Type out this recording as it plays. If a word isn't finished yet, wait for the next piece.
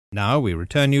Now we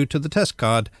return you to the test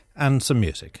card and some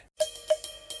music.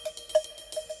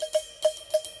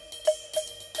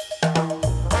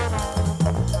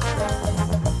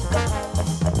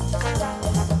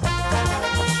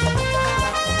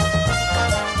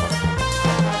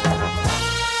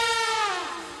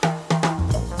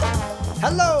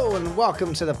 Hello and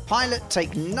welcome to the Pilot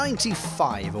Take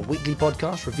 95, a weekly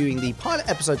podcast reviewing the pilot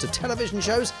episodes of television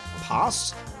shows,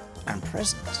 past and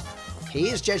present. He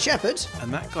is Jed Shepherd.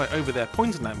 And that guy over there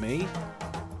pointing at me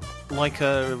like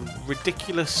a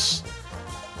ridiculous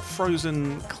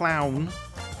frozen clown.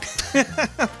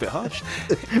 A bit harsh.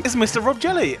 It's Mr. Rob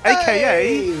Jelly,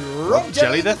 a.k.a. Rob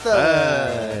Jelly the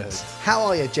Third. How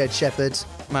are you, Jed Shepherd?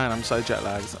 Man, I'm so jet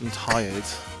lagged. I'm tired.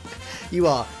 You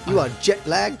are jet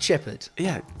lagged Shepherd.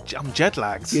 Yeah, I'm jet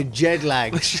lagged. You're jet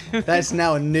lagged. That's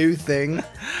now a new thing.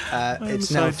 I'm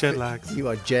so jet lagged. You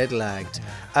are jet lagged.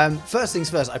 First things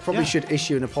first, I probably should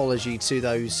issue an apology to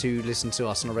those who listen to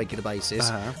us on a regular basis.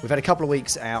 We've had a couple of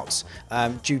weeks out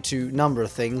due to a number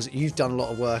of things. You've done a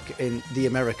lot of work in the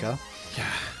America. Yeah.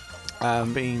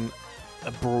 I've been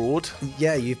abroad.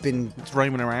 Yeah, you've been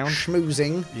roaming around.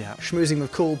 Schmoozing. Yeah. Schmoozing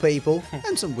with cool people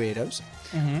and some weirdos.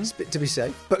 Mm-hmm. To be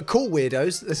safe, but cool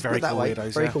weirdos. Let's put it that way.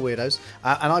 Very cool weirdos.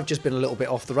 And I've just been a little bit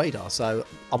off the radar, so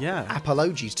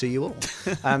apologies to you all.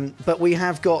 But we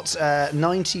have got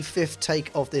 95th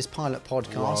take of this pilot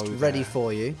podcast ready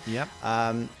for you. Yep.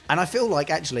 And I feel like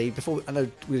actually, I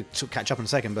know we'll catch up in a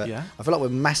second, but I feel like we're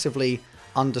massively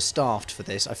understaffed for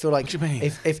this. I feel like what do you mean?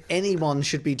 if anyone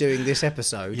should be doing this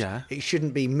episode, it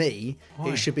shouldn't be me.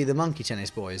 Why? It should be the Monkey Tennis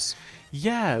Boys.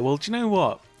 Yeah. Well, do you know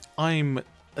what?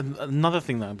 Another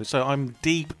thing that I'm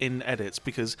deep in edits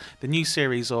because the new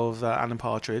series of Alan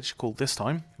Partridge, called This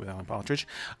Time with Alan Partridge,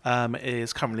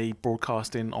 is currently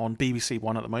broadcasting on BBC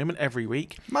One at the moment every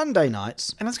week, Monday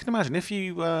nights. And as you can imagine, if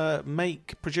you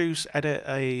produce, edit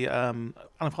a Alan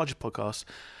Partridge podcast,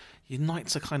 your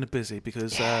nights are kind of busy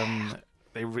because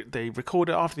they record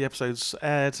it after the episode's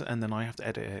aired, and then I have to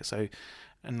edit it. So.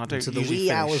 And I don't to the usually wee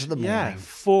finish. Hours of the morning. Yeah,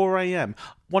 4 a.m.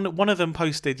 One of them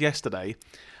posted yesterday.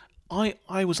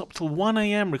 I was up till 1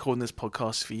 a.m. recording this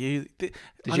podcast for you. Did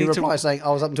you reply saying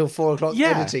I was up until 4 o'clock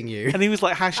editing you? And he was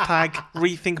like, hashtag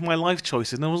rethink my life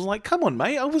choices. And I was like, come on,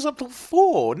 mate. I was up till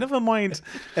 4. Never mind.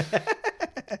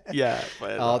 Yeah,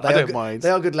 but I don't mind. They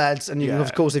are good lads. And you,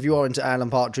 of course, if you are into Alan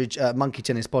Partridge, Monkey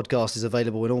Tennis Podcast is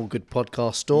available in all good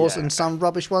podcast stores and some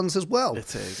rubbish ones as well.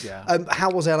 It is, yeah.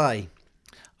 How was LA?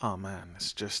 Oh man,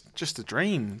 it's just a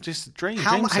dream. Just a dream.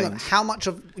 How much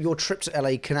of your trip to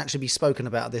LA can actually be spoken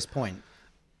about at this point?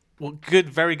 Well,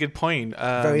 very good point.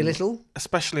 Very little?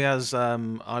 Especially as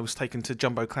I was taken to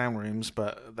Jumbo Clown Rooms,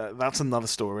 but that's another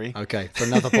story. Okay, for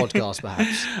another podcast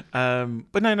perhaps.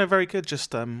 But no, very good.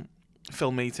 Just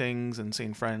film meetings and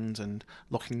seeing friends and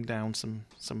locking down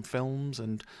some films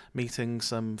and meeting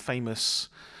some famous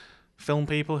film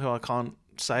people who I can't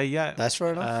say yet. That's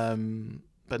fair enough.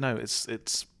 But no,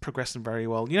 it's progressing very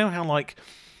well. You know how like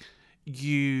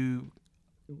you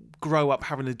grow up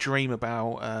having a dream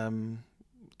about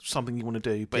something you want to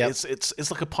do, but it's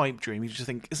like a pipe dream. You just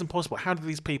think it's impossible. How do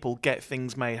these people get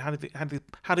things made?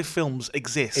 How do films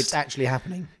exist? It's actually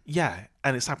happening. Yeah,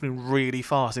 and it's happening really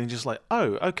fast. And you're just like,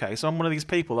 oh, okay, so I'm one of these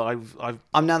people that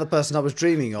I'm now the person I was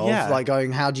dreaming of. Yeah. Like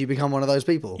going, how do you become one of those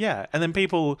people? Yeah, and then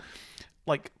people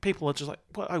are just like,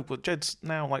 well, Jed's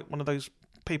now like one of those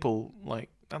people. Like,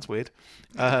 that's weird.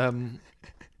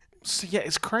 So yeah,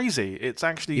 it's crazy. It's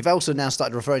actually. You've also now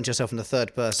started referring to yourself in the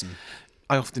third person.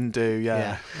 I often do.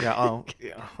 Yeah. I'll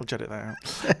jet it out.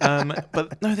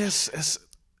 But no, it's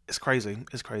crazy.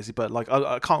 It's crazy. But like,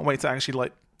 I can't wait to actually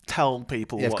like tell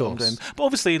people what I'm doing. But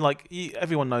obviously, like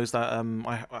everyone knows that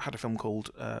I had a film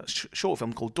called short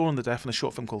film called Dawn of the Deaf and a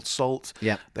short film called Salt.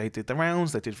 Yeah, they did the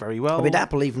rounds. They did very well. I mean,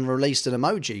 Apple even released an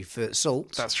emoji for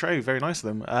Salt. That's true. Very nice of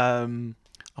them.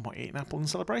 I might eat an apple in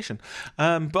celebration.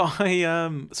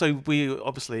 So we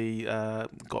obviously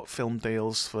got film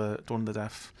deals for Dawn of the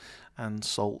Deaf and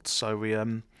Salt. So we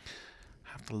have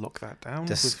to lock that down.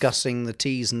 Discussing the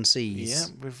T's and C's. Yeah,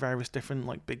 with various different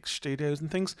like big studios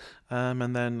and things.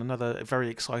 And then another very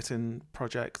exciting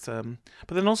project. But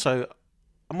then also,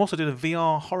 I'm also doing a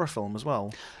VR horror film as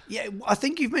well. Yeah, I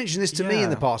think you've mentioned this to me in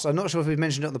the past. I'm not sure if we've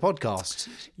mentioned it on the podcast.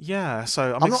 Yeah,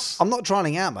 so I'm not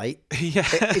trying out, mate. Yeah,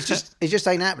 it just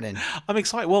ain't happening. I'm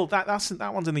excited. Well, that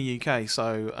one's in the UK,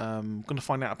 so I'm going to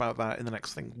find out about that in the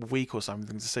next week or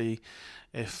something to see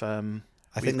if. I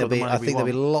think there'll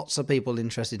be lots of people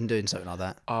interested in doing something like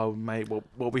that. Oh, mate, well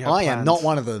we have. I am not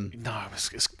one of them. No,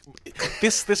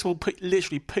 this will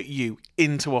literally put you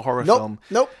into a horror film.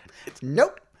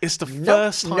 Nope. It's the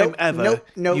first time ever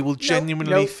you will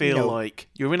genuinely feel like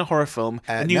you're in a horror film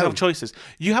and you have choices.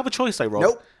 You have a choice, though, Rob.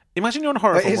 Nope. Imagine you're in a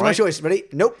horror film, here's my choice. Ready?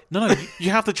 Nope. No.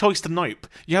 You have the choice to nope.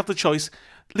 You have the choice.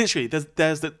 Literally,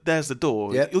 there's the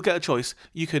door. Yep. You'll get a choice.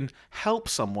 You can help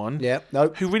someone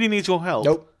Nope. who really needs your help.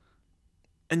 Nope.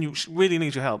 And you really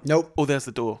need your help. Nope. Or there's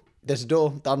the door. There's a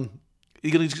door. Done.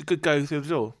 You're going to go through the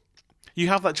door. You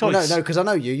have that choice. Well, no, because I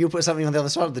know you. You'll put something on the other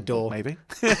side of the door. Maybe.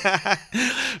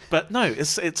 But no,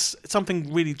 it's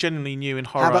something really genuinely new in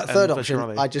horror. How about third and option?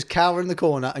 visuality. I just cower in the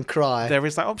corner and cry. There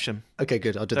is that option. Okay,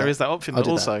 good. I'll do that. There is that option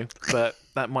also, but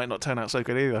that might not turn out so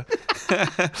good either.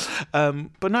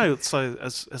 But no, so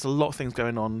there's a lot of things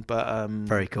going on. But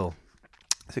very cool.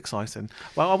 It's exciting.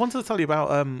 Well, I wanted to tell you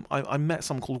about I met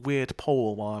someone called Weird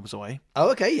Paul while I was away. Oh,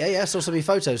 okay, yeah. I saw some of your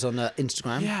photos on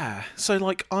Instagram. Yeah. So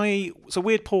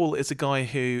Weird Paul is a guy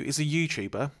who is a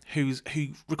YouTuber who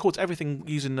records everything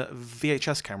using a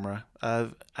VHS camera,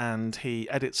 and he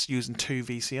edits using 2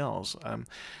 VCRs.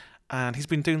 And he's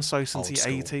been doing so since the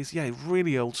 80s. Yeah,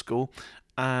 really old school.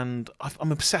 And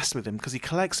I'm obsessed with him because he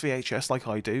collects VHS like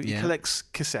I do. He collects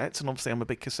cassettes, and obviously I'm a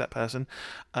big cassette person.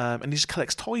 And he just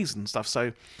collects toys and stuff.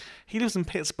 So he lives in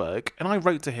Pittsburgh, and I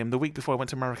wrote to him the week before I went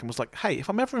to America and was like, hey, if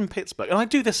I'm ever in Pittsburgh, and I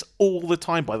do this all the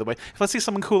time, by the way. If I see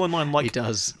someone cool online, like, he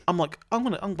does. I'm like, I'm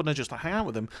gonna just hang out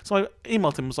with him. So I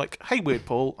emailed him and was like, hey, Weird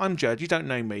Paul, I'm Jed, you don't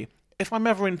know me. If I'm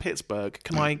ever in Pittsburgh,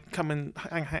 can I come and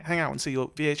hang out and see your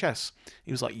VHS?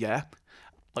 He was like, yeah.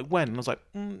 Like, when? And I was like,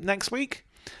 next week.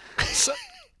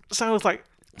 So I was like,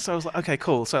 okay,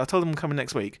 cool. So I told him I'm coming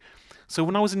next week. So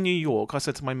when I was in New York, I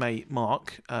said to my mate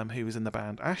Mark, who was in the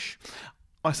band Ash,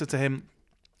 I said to him,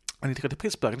 I need to go to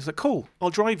Pittsburgh. And he's like, cool, I'll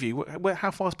drive you.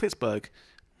 How far is Pittsburgh?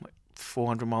 Like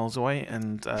 400 miles away.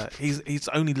 And he's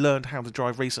only learned how to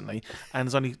drive recently and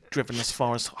has only driven as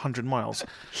far as 100 miles.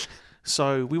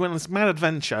 So we went on this mad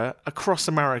adventure across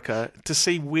America to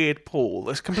see Weird Paul,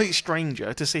 a complete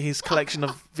stranger, to see his collection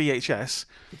of VHS.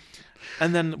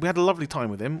 And then we had a lovely time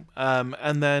with him.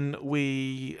 And then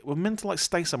we were meant to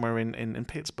stay somewhere in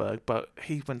Pittsburgh, but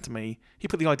he went to me. He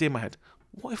put the idea in my head.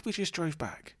 What if we just drove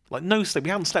back? Like, no sleep.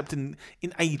 We haven't slept in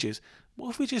ages.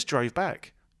 What if we just drove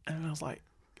back? And I was like,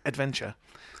 adventure.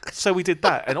 So we did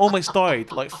that and almost died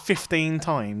 15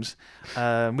 times.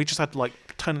 We just had to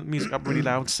turn the music up really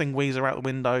loud, sing Weezer out the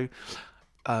window.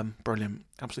 Brilliant,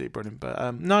 absolutely brilliant.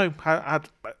 But no,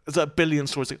 there's a billion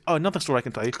stories. Oh, another story I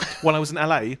can tell you. When I was in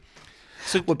LA.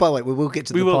 So, well, by the way, we will get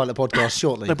to the pilot podcast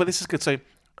shortly. No, but this is good. So,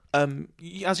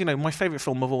 as you know, my favourite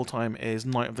film of all time is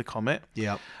Night of the Comet.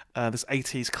 Yeah. This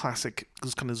 80s classic,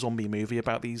 this kind of zombie movie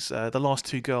about these the last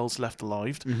 2 girls left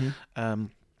alive. Mm-hmm.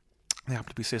 They happen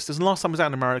to be sisters. And last time I was out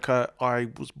in America, I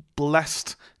was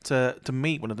blessed to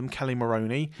meet one of them, Kelly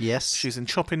Maroney. Yes. She's in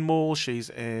Chopping Mall.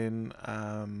 She's in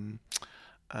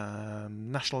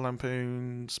National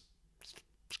Lampoon's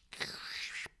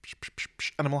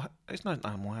It's not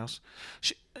Animal House.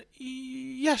 She's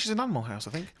in Animal House,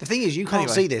 I think. The thing is, you can't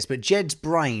see this, but Jed's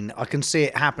brain, I can see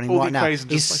it happening right now.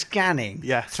 He's scanning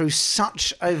through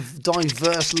such a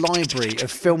diverse library of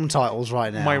film titles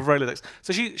right now. My Rolodex.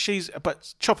 So she's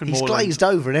but Chopping Mall. He's glazed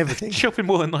over and everything. Chopping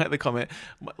Mall and Night of the Comet,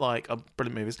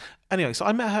 brilliant movies. Anyway, so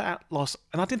I met her at last,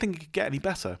 and I didn't think it could get any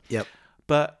better. Yep.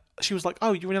 But she was like,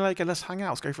 "Oh, you're in LA again? Let's hang out.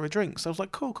 Let's go for a drink." So I was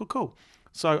like, "Cool."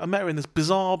 So I met her in this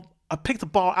bizarre. I picked a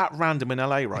bar at random in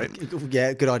LA, right?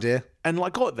 Yeah, good idea. And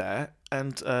got there,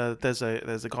 and there's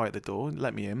a guy at the door,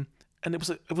 let me in, and it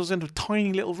was in a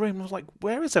tiny little room. I was like,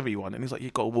 "Where is everyone?" And he's like,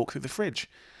 "You've got to walk through the fridge."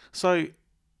 So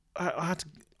I had to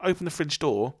open the fridge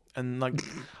door, and there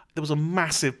was a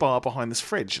massive bar behind this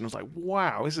fridge, and I was like,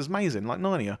 "Wow, this is amazing!" Like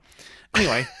Narnia.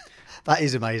 Anyway, that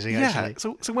is amazing. Actually,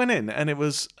 so went in, and it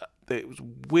was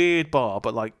weird bar,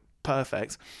 but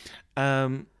perfect.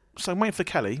 So I'm waiting for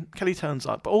Kelly. Kelly turns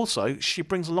up, but also she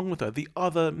brings along with her the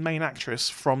other main actress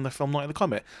from the film Night of the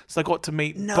Comet. So I got to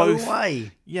meet both. No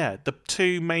way. Yeah, the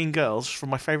 2 main girls from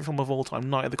my favourite film of all time,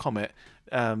 Night of the Comet.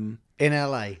 In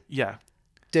LA. Yeah.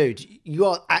 Dude, you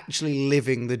are actually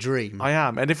living the dream. I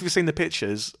am. And if you've seen the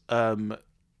pictures,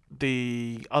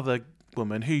 the other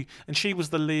woman and she was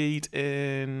the lead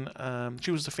in,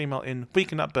 she was the female in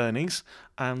Weekend at Bernie's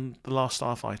and The Last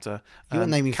Starfighter. You're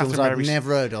naming films I've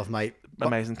never heard of, mate.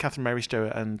 Amazing. Catherine Mary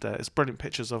Stewart, and it's brilliant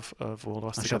pictures of all of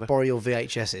us together. I shall borrow your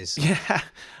VHSs. Yeah,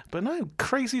 but no,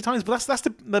 crazy times. But that's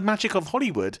the magic of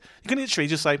Hollywood. You can literally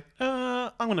just say,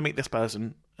 I'm going to meet this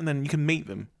person, and then you can meet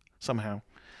them somehow.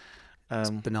 It's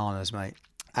bananas, mate.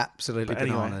 Absolutely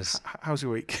bananas. Anyway, how's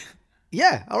your week?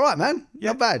 Yeah, all right, man.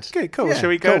 Not bad. Okay, cool. Yeah, shall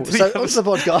we go? Cool. So on to the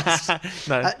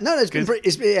podcast. No,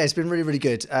 it's been really, really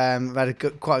good. I've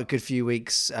had quite a good few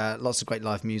weeks. Lots of great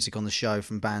live music on the show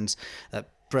from bands that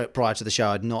prior to the show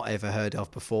I'd not ever heard of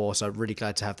before, so really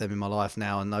glad to have them in my life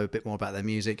now and know a bit more about their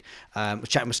music. We're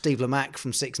chatting with Steve Lamack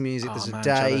from Six Music this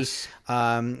day.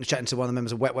 Chatting to one of the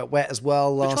members of Wet Wet Wet as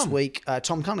well last week,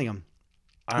 Tom Cunningham.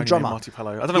 I only know Marty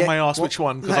Pello. I don't know why I asked which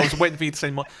one, because I was waiting for you to say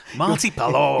Marty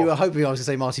Pello. You were hoping I was going to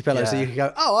say Marty Pello, so you could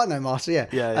go, I know Marty,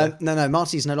 yeah. No,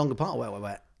 Marty's no longer part of Wet Wet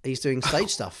Wet. He's doing stage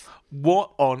stuff.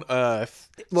 What on earth?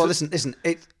 Well, listen.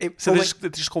 So they're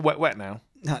just called Wet Wet now?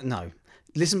 No.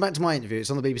 Listen back to my interview. It's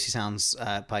on the BBC Sounds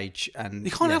page. And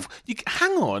you can't have...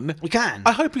 hang on. You can.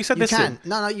 I hope you said this. You can.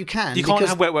 No, you can. You can't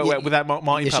have Wet Wet Wet without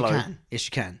Marty Pello. Yes,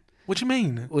 you can. What do you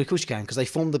mean? Well, of course you can, because they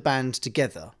formed the band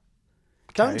together.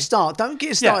 Okay. Don't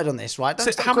get started on this, right?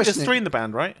 There's 3 in the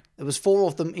band, right? There was 4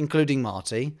 of them, including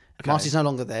Marty. Okay. Marty's no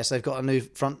longer there, so they've got a new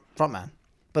front man.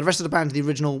 But the rest of the band are the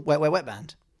original Wet Wet Wet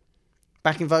band.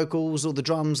 Backing vocals, all the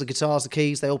drums, the guitars, the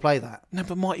keys, they all play that. No,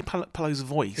 but Marty Pello's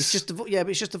voice. It's just but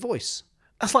it's just a voice.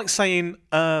 That's like saying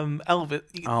Elvis.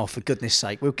 Oh, for goodness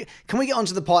sake. Can we get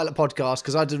onto the pilot podcast?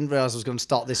 Because I didn't realise I was going to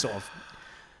start this sort of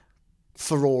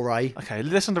furore. Okay,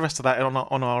 listen to the rest of that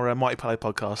on our Marty Pello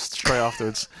podcast straight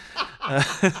afterwards.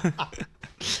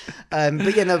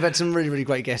 But yeah, no, I've had some really, really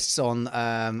great guests on.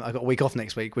 I've got a week off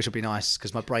next week, which will be nice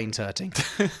because my brain's hurting.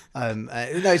 No,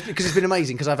 it's because it's been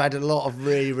amazing because I've had a lot of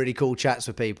really, really cool chats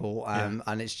with people,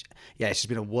 and it's just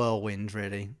been a whirlwind,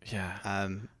 really. Yeah.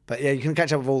 But yeah, you can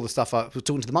catch up with all the stuff. I was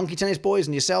talking to the Monkey Tennis Boys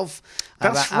and yourself.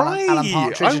 That's right. Alan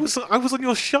Partridge. I was on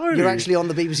your show. You're actually on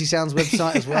the BBC Sounds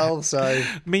website as well. So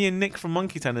me and Nick from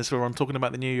Monkey Tennis were on talking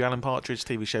about the new Alan Partridge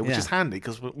TV show, which is handy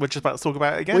because we're just about to talk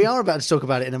about it again. We are about to talk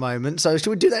about it in a moment. So should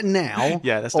we do that now?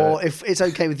 Yeah, let's do it. Or if it's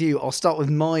okay with you, I'll start with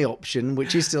my option,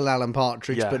 which is still Alan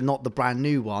Partridge, but not the brand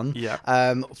new one. Yeah.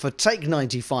 For take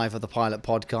 95 of the pilot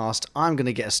podcast, I'm going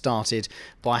to get us started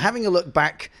by having a look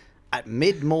back at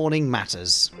Mid-Morning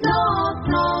Matters.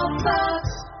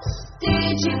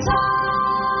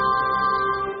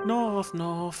 North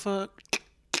Norfolk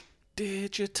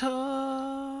Digital.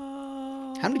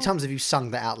 How many times have you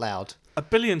sung that out loud? A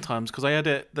billion times, because I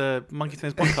edit the Monkey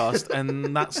Tennis podcast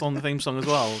and that's on the theme song as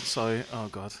well. So, oh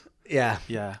God. Yeah.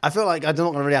 Yeah. I feel like I'm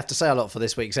not going to really have to say a lot for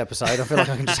this week's episode. I feel like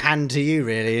I can just hand to you,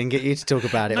 really, and get you to talk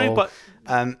about it. But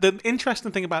the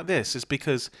interesting thing about this is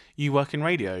because you work in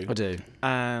radio. I do.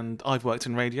 And I've worked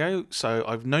in radio, so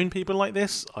I've known people like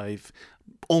this. I've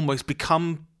almost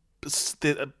become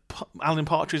Alan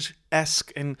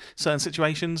Partridge-esque in certain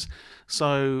situations.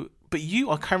 So, but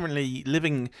you are currently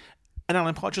living an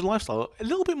Alan Partridge lifestyle, a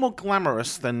little bit more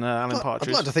glamorous than Alan Partridge.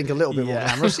 I'd like to think a little bit more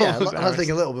glamorous. Yeah, I'd like to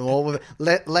think a little bit more with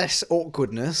less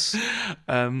awkwardness,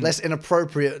 less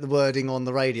inappropriate wording on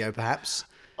the radio, perhaps.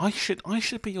 I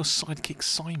should be your sidekick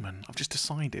Simon. I've just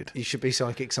decided. You should be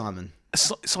sidekick Simon.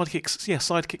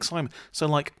 Sidekick Simon. So,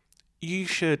 like, you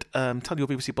should tell your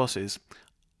BBC bosses,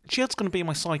 Jed's going to be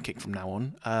my sidekick from now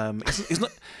on.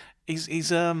 He's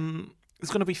going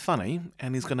to be funny,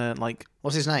 and he's going to like.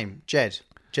 What's his name? Jed.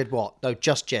 Jed what? No,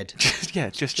 just Jed. Yeah,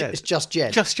 just Jed. It's just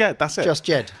Jed. Just Jed. That's it. Just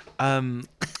Jed.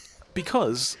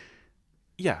 Because.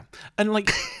 Yeah, and like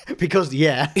because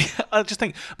I just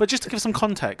think, but just to give some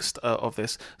context of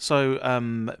this, so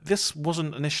this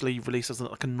wasn't initially released as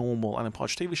like a normal Alan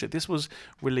Partridge TV show. This was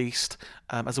released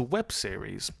as a web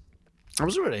series. Oh,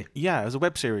 was it really? Yeah, it was a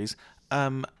web series,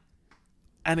 and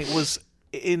it was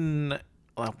in.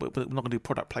 Well, we're not going to do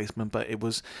product placement, but it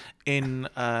was in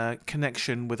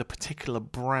connection with a particular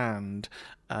brand,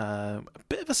 a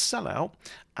bit of a sellout,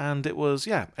 and it was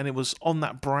on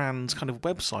that brand's kind of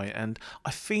website, and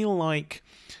I feel like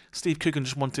Steve Coogan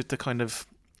just wanted to kind of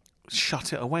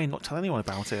shut it away, not tell anyone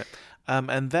about it,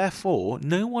 and therefore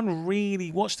no one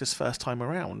really watched this first time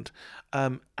around,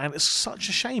 and it's such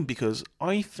a shame because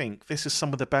I think this is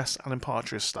some of the best Alan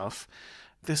Partridge stuff.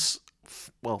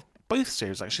 Both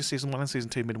series, actually, Season 1 and Season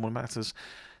 2, Mid-Morning Matters,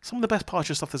 some of the best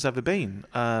Partridge stuff there's ever been.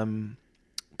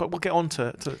 But we'll get on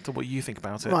to what you think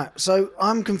about it. Right, so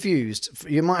I'm confused.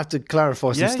 You might have to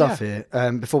clarify some stuff here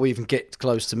before we even get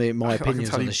close to my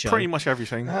opinions on the show. Pretty much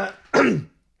everything.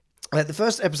 The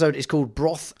first episode is called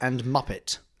Broth and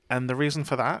Muppet. And the reason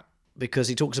for that? Because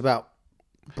he talks about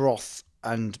broth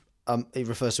and he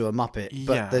refers to a Muppet,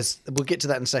 but we'll get to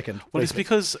that in a second. Well, it's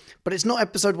because... But it's not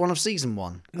episode 1 of season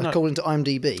 1, according to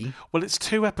IMDb. Well, it's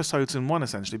 2 episodes in one,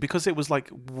 essentially, because it was like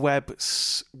web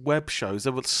shows.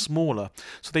 They were smaller.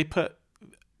 So they put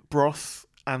Broth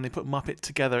and they put Muppet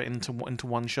together into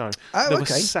one show. Oh, they were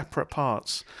separate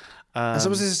parts. So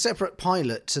was this a separate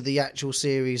pilot to the actual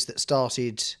series that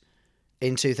started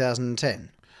in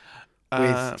 2010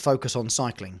 with focus on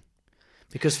cycling?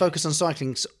 Because focus on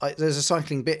cycling, there's a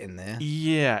cycling bit in there.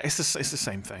 Yeah, it's the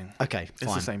same thing. Okay, fine.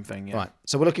 It's the same thing, yeah. Right,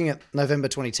 so we're looking at November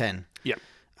 2010. Yeah.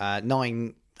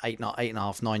 9 eight and a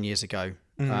half, 9 years ago.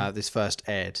 This first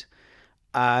aired.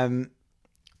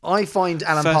 I find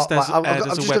Alan Partridge.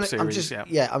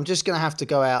 I'm just going to have to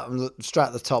go out and look straight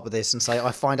at the top of this and say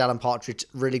I find Alan Partridge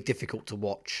really difficult to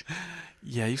watch.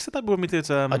 Yeah, you said that when we did.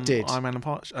 I did. I'm Alan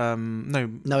Partridge. No,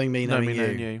 knowing me,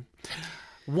 knowing you.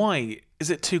 Why is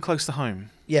it too close to home?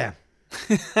 Yeah.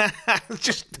 I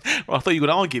thought you were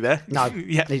going to argue there. No,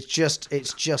 yeah. It's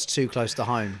just too close to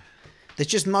home. There's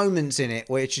just moments in it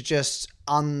which are just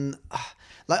I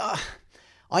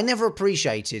never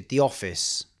appreciated The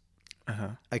Office.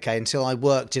 Okay, until I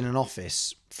worked in an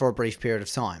office for a brief period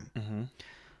of time,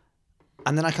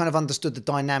 and then I kind of understood the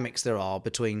dynamics there are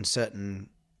between certain.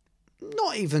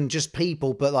 Not even just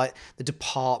people, but like the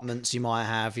departments you might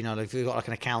have. You know, if you've got like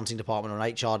an accounting department or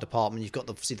an HR department, you've got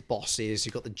the bosses,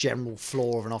 you've got the general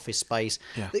floor of an office space.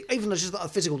 Yeah. Even just the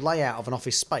physical layout of an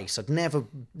office space. I'd never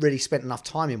really spent enough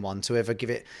time in one to ever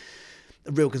give it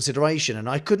a real consideration, and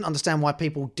I couldn't understand why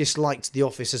people disliked The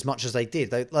Office as much as they did.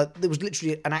 There was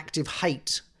literally an active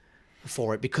hate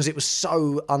for it because it was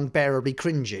so unbearably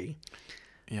cringy.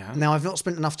 Yeah. Now I've not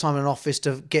spent enough time in an office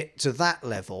to get to that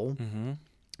level.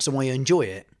 So I enjoy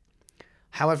it.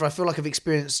 However, I feel like I've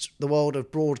experienced the world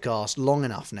of broadcast long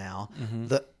enough now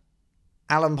that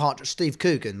Alan Partridge, Steve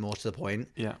Coogan, more to the point,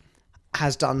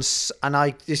 has done.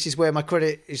 And this is where my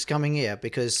credit is coming here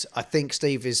because I think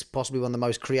Steve is possibly one of the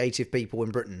most creative people in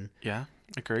Britain. Yeah,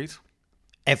 agreed.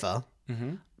 Ever.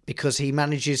 Because he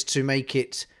manages to make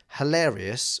it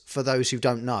hilarious for those who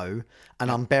don't know and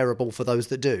unbearable for those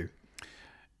that do.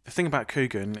 The thing about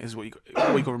Coogan is what you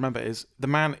got to remember is the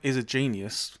man is a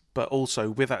genius, but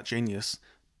also with that genius,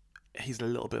 he's a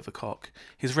little bit of a cock.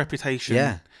 His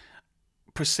reputation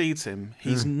precedes him.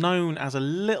 He's known as a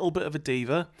little bit of a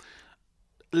diva,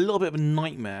 a little bit of a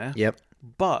nightmare. Yep.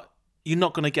 But you're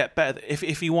not going to get better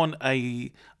if you want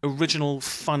a original,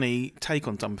 funny take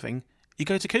on something. You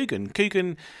go to Coogan.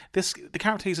 Coogan, the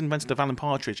character he's invented of Alan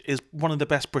Partridge is one of the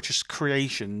best British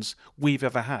creations we've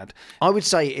ever had. I would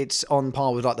say it's on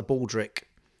par with like the Baldrick.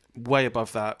 Way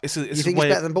above that. You think it's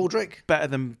better than Baldrick? Better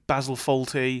than Basil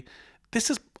Fawlty. This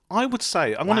is, I would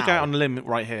say, I'm going to go out on a limb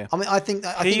right here. I mean, I think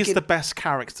he's the best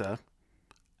character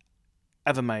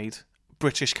ever made.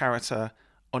 British character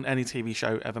on any TV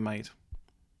show ever made.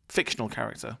 Fictional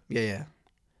character. Yeah.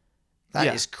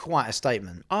 That is quite a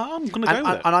statement. I'm going to go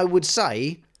with it. And I would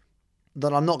say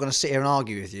that I'm not going to sit here and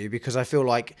argue with you because I feel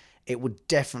like it would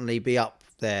definitely be up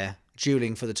there,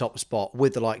 dueling for the top spot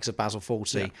with the likes of Basil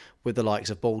Fawlty, with the likes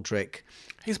of Baldrick.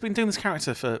 He's been doing this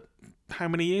character for how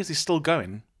many years? He's still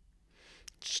going.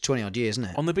 It's 20 odd years,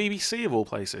 isn't it? On the BBC of all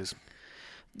places.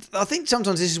 I think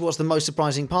sometimes this is what's the most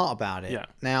surprising part about it. Yeah.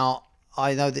 Now,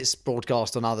 I know this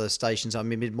broadcast on other stations. I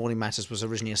mean, Mid Morning Matters was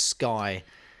originally a Sky.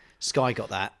 Sky got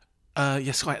that.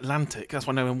 Sky Atlantic. That's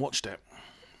why no one watched it.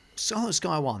 So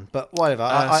Sky One, but whatever.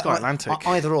 Sky Atlantic.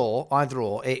 Either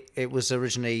or. It was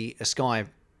originally a Sky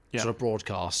sort of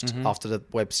broadcast after the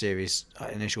web series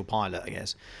initial pilot, I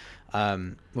guess.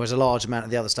 Whereas a large amount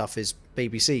of the other stuff is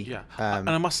BBC. Yeah, and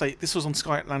I must say, this was on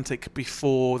Sky Atlantic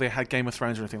before they had Game of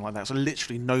Thrones or anything like that, so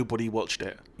literally nobody watched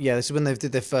it. Yeah, this is when they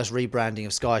did their first rebranding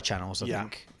of Sky channels, I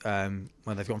think,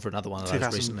 when they've gone for another one of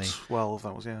those recently. 2012,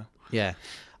 that was, Yeah.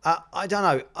 I don't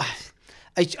know.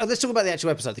 Let's talk about the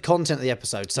actual episode, the content of the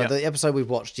episode. So the episode we've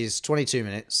watched is 22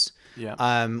 minutes,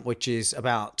 which is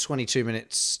about 22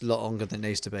 minutes longer than it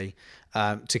needs to be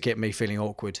to get me feeling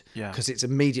awkward. Because it's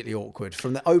immediately awkward.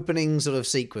 From the opening sort of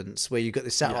sequence where you've got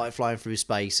this satellite flying through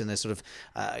space and there's sort of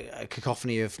a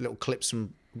cacophony of little clips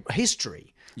from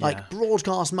history. Like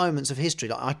broadcast moments of history,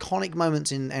 like iconic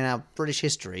moments in our British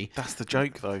history. That's the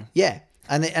joke, though. Yeah.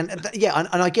 And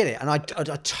I get it, and I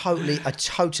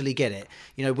totally get it.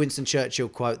 You know, Winston Churchill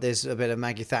quote. There's a bit of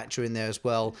Maggie Thatcher in there as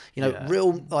well. You know,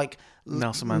 real like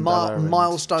Nelson Mandela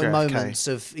milestone JFK. moments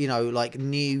of like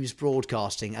news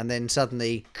broadcasting, and then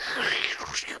suddenly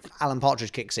Alan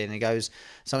Partridge kicks in and goes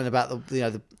something about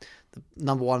the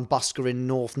number one busker in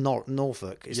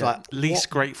Norfolk. It's like least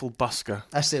grateful busker.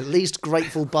 That's it, least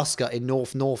grateful busker in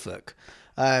Norfolk,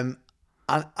 and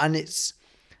it's.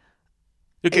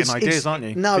 You're getting ideas, aren't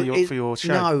you? For your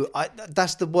show. No,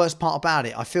 that's the worst part about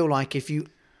it. I feel like if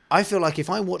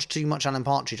I watched too much Alan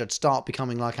Partridge, I'd start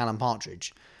becoming like Alan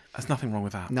Partridge. There's nothing wrong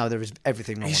with that. No, there is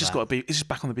everything wrong. He's just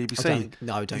back on the BBC.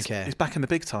 I don't care. He's back in the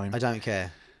big time. I don't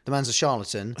care. The man's a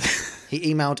charlatan. He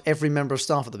emailed every member of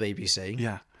staff at the BBC.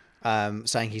 Yeah.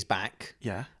 Saying he's back.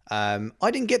 Yeah. I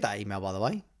didn't get that email, by the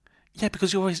way. Yeah,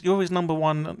 because you're always number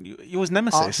one. You're his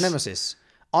nemesis. Arch nemesis.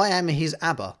 I am his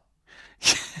ABBA.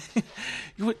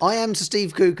 I am to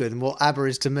Steve Coogan what ABBA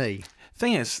is to me.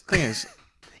 Thing is, he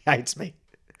hates me.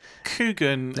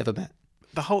 Coogan never met.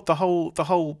 the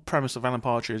whole premise of Alan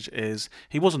Partridge is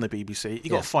he was on the BBC. He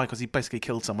got fired because he basically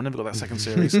killed someone. Never got that second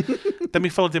series. Then we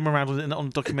followed him around on a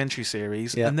documentary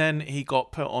series, and then he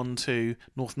got put onto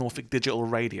North Norfolk Digital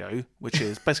Radio, which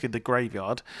is basically the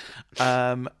graveyard.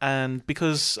 And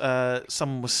because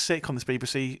someone was sick on this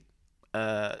BBC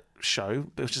show,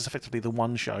 which is effectively the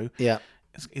one show. Yeah.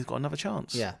 He's got another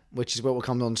chance. Yeah, which is what we'll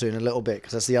come on to in a little bit,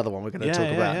 because that's the other one we're going to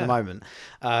talk about in a moment.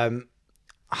 I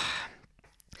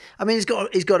mean, he's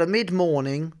got a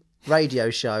mid-morning radio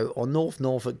show on North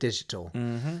Norfolk Digital.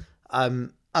 Mm-hmm.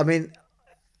 I mean,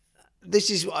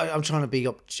 this is I'm trying to be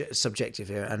subjective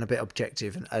here and a bit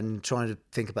objective, and trying to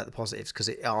think about the positives, because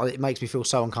it makes me feel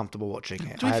so uncomfortable watching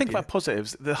it. Do you think about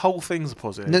positives? The whole thing's a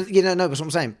positive. No, but what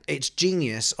I'm saying, it's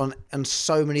genius on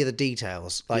so many of the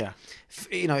details. Like,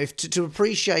 if to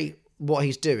appreciate what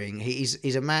he's doing,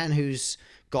 he's a man who's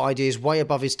got ideas way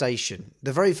above his station.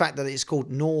 The very fact that it's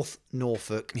called North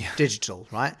Norfolk Digital,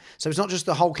 right? So it's not just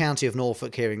the whole county of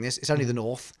Norfolk hearing this, it's only the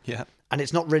North. Yeah. And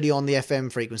it's not really on the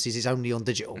FM frequencies, it's only on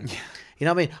digital. Yeah. You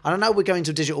know what I mean? And I know we're going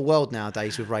to a digital world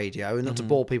nowadays with radio, and not to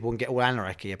bore people and get all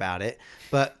anarchy about it,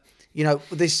 but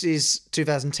this is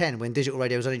 2010 when digital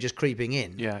radio was only just creeping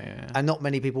in. Yeah. And not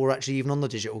many people were actually even on the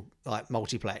digital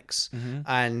multiplex. Mm-hmm.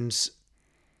 And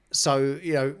so,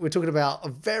 we're talking about a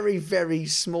very, very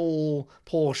small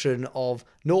portion of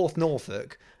North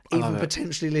Norfolk even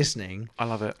potentially listening. I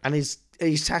love it. And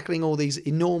he's tackling all these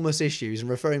enormous issues and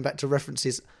referring back to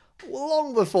references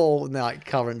long before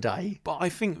current day. But I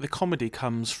think the comedy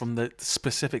comes from the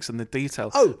specifics and the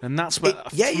detail. Oh, and that's where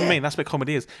for me, that's where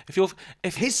comedy is.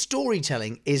 If his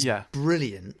storytelling is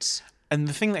brilliant. And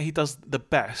the thing that he does the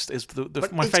best is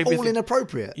my favorite. It's all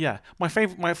inappropriate. Yeah, my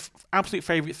absolute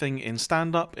favorite thing in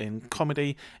stand-up, in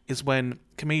comedy, is when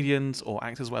comedians or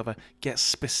actors, whatever, get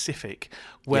specific.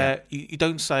 Where you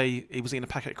don't say he was eating a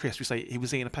packet of crisps, you say he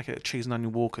was eating a packet of cheese and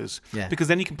onion Walkers. Yeah. Because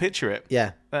then you can picture it.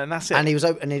 Yeah. And that's it. And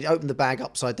he'd opened the bag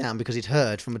upside down because he'd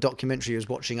heard from a documentary he was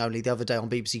watching only the other day on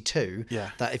BBC Two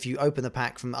that if you open the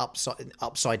pack from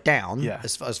upside down,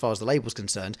 as far as the label's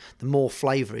concerned, the more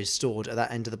flavour is stored at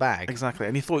that end of the bag. Exactly.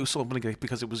 And he thought it was salt and vinegar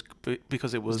because it was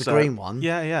the green one.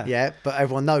 Yeah. But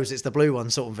everyone knows it's the blue one,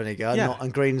 salt and vinegar,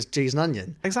 and green's cheese and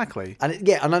onion. Exactly. And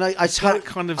and I know that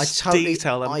kind of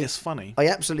detail is funny. I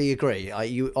absolutely agree.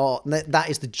 That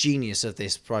is the genius of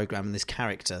this program and this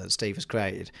character that Steve has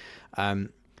created.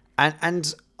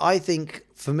 And I think,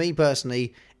 for me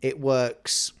personally, it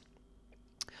works.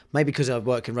 Maybe because I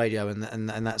work in radio and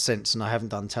that sense, and I haven't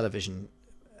done television.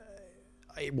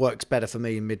 It works better for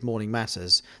me in Mid-Morning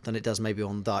Matters than it does maybe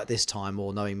on This Time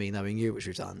or Knowing Me, Knowing You, which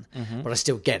we've done. Mm-hmm. But I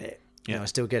still get it. I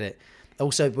still get it.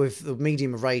 Also, with the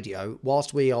medium of radio,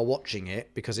 whilst we are watching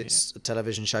it, because it's a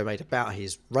television show made about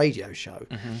his radio show,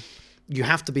 you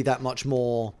have to be that much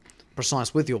more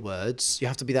precise with your words. You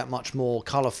have to be that much more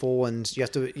colourful, and you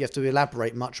have to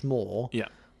elaborate much more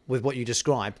with what you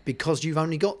describe, because you've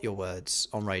only got your words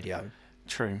on radio.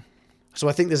 True. So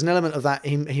I think there's an element of that,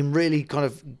 him really kind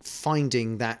of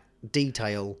finding that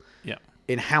detail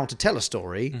in how to tell a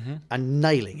story and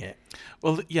nailing it.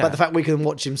 Well, yeah. But the fact we can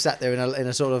watch him sat there in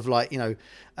a sort of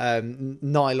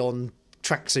nylon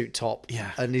tracksuit top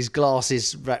and his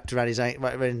glasses wrapped around his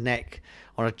neck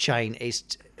on a chain is.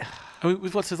 I mean,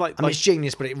 it's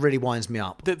genius, but it really winds me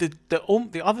up.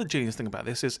 The other genius thing about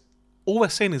this is all we're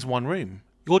seeing is one room.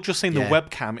 You're just seeing the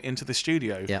webcam into the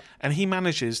studio, and he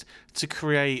manages to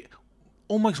create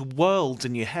almost worlds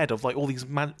in your head of all these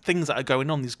mad things that are going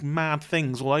on, these mad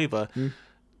things all over.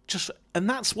 And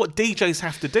that's what DJs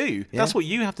have to do. That's what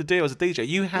you have to do as a DJ.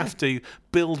 You have to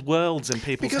build worlds in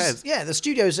people's heads. Yeah, the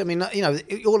studios, I mean,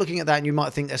 you're looking at that and you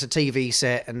might think that's a TV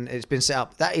set and it's been set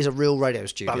up. That is a real radio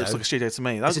studio. That looks like a studio to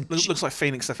me. That looks like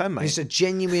Phoenix FM, mate. It's a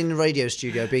genuine radio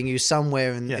studio being used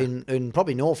somewhere in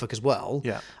probably Norfolk as well.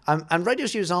 Yeah. And radio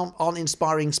studios aren't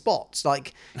inspiring spots.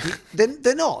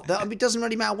 They're not. It doesn't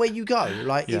really matter where you go.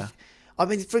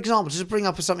 For example, just to bring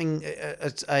up something,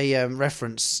 a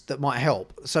reference that might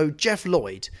help. So Jeff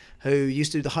Lloyd, who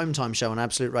used to do the Home Time show on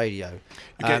Absolute Radio.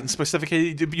 You're getting specific.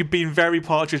 You're being very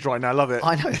Partridge right now. I love it.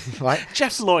 I know, right?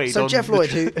 Jeff Lloyd. So Jeff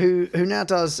Lloyd, who now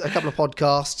does a couple of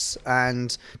podcasts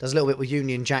and does a little bit with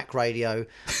Union Jack Radio.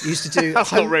 Used to do.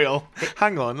 That's not real.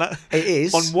 Hang on. It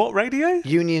is. On what radio?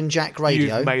 Union Jack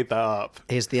Radio. You've made that up.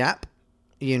 Here's the app.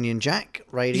 Union Jack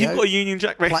Radio. You've got a Union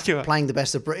Jack Radio. Playing the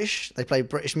best of British. They play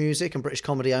British music and British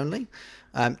comedy only.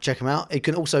 Check them out. You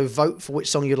can also vote for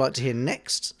which song you'd like to hear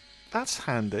next. That's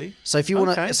handy. So if you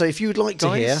want to, if you'd like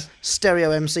to hear Stereo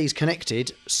MCs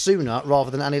Connected sooner rather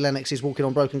than Annie Lennox's Walking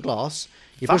on Broken Glass,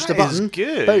 you push the button.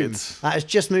 Good. Boom. That has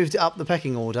just moved it up the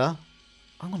pecking order.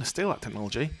 I'm going to steal that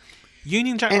technology.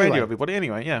 Union Jack Radio, everybody.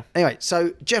 Anyway,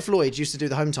 so Jeff Lloyd used to do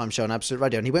the Home Time show on Absolute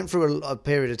Radio, and he went through a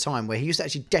period of time where he used to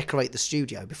actually decorate the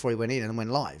studio before he went in and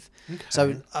went live. Okay.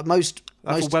 So most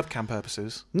for webcam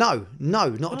purposes? No,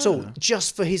 not at all.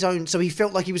 Just for his own. So he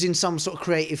felt like he was in some sort of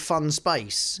creative, fun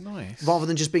space. Nice. Rather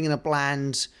than just being in a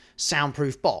bland,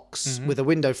 soundproof box with a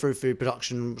window through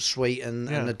production suite and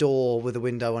a door with a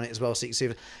window on it as well, so you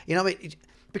can see.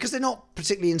 Because they're not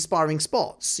particularly inspiring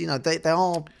spots. They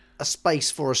are a space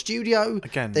for a studio.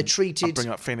 Again, they're treated. I'll bring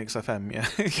up Phoenix FM, yeah.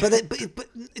 but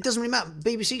it doesn't really matter.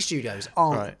 BBC studios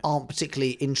aren't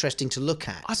particularly interesting to look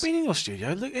at. I've been in your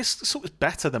studio. Look, it's sort of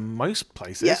better than most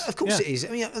places. Yeah, of course it is.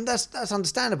 And that's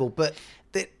understandable. But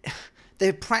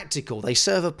they're practical. They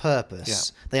serve a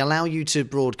purpose. Yeah. They allow you to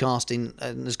broadcast in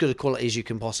as good a quality as you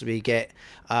can possibly get.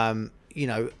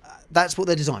 That's what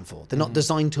they're designed for. They're not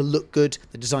designed to look good.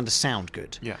 They're designed to sound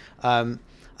good. Yeah.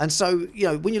 And so,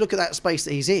 when you look at that space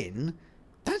that he's in,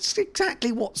 that's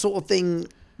exactly what sort of thing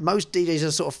most DJs are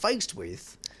sort of faced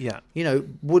with. Yeah.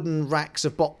 Wooden racks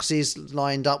of boxes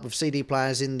lined up with CD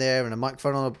players in there and a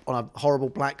microphone on a horrible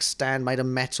black stand made of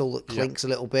metal that clinks a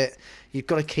little bit. You've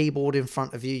got a keyboard in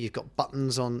front of you. You've got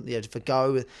buttons on for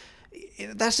go.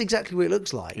 That's exactly what it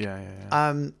looks like. Yeah.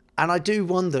 And I do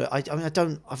wonder.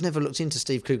 I've never looked into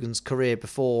Steve Coogan's career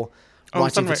before.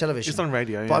 Writing for television. He's done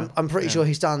radio, but I'm pretty sure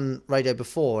he's done radio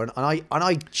before, and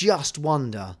I just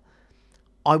wonder.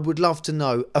 I would love to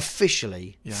know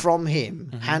officially from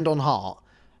him, hand on heart,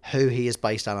 who he has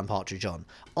based Alan Partridge on.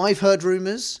 I've heard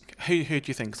rumours. Who do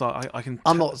you think? Cause I can.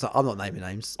 I'm not naming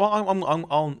names. Well,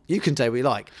 I'll. You can say what you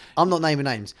like. I'm not naming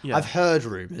names. Yeah. I've heard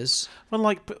rumours.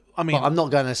 Well, but I'm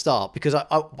not going to start because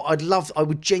I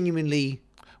would genuinely.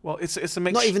 Well, it's a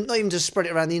mixture. Not even to spread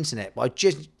it around the internet, but I'd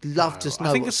just love to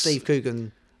know what Steve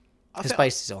Coogan has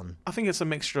based it on. I think it's a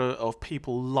mixture of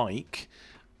people like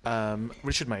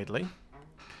Richard Madeley,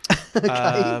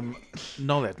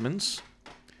 Noel Edmonds.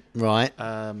 Right.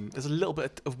 There's a little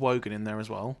bit of Wogan in there as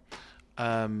well.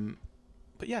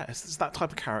 But yeah, it's that type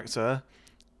of character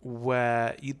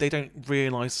where they don't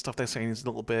realise the stuff they're saying is a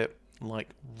little bit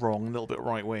wrong, a little bit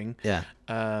right wing. Yeah.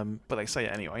 But they say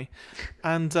it anyway.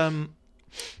 And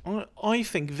I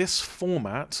think this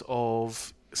format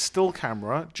of still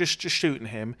camera, just shooting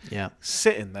him,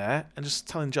 sitting there and just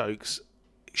telling jokes,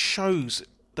 shows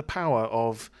the power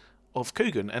of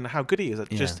Coogan and how good he is at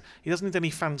just. He doesn't need any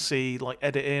fancy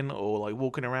editing or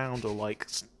walking around or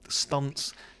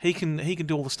stunts. He can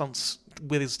do all the stunts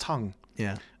with his tongue.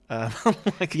 Yeah.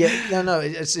 No,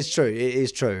 it's true. It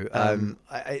is true.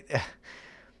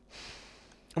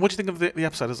 And what do you think of the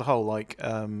episode as a whole?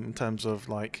 In terms of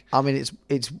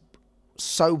it's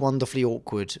so wonderfully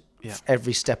awkward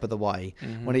every step of the way.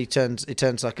 When he turns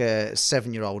like a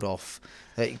 7-year-old off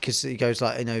because he goes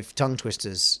tongue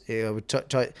twisters.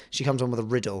 She comes on with a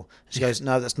riddle. She goes,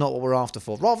 no, that's not what we're after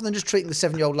for. Rather than just treating the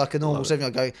 7-year-old like a normal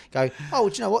 7-year-old, go. Oh,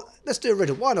 do you know what? Let's do a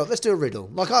riddle. Why not? Let's do a riddle.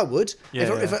 Like I would.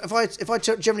 If I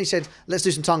generally said, let's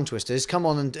do some tongue twisters. Come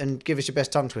on and give us your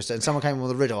best tongue twister. And someone came on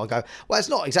with a riddle. I go, well, it's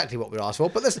not exactly what we asked for,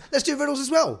 but let's do riddles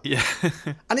as well. Yeah.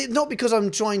 And it's not because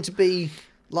I'm trying to be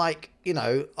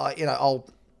I'll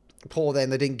poor then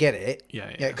they didn't get it.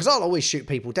 Yeah. Because I'll always shoot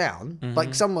people down.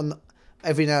 Someone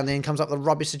every now and then comes up with a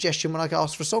rubbish suggestion when I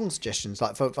ask for song suggestions.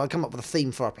 If I come up with a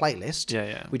theme for a playlist,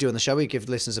 we do on the show. We give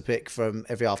listeners a pick from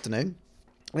every afternoon.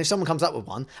 And if someone comes up with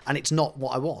one and it's not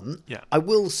what I want, I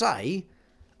will say,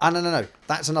 no,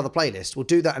 that's another playlist. We'll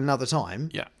do that another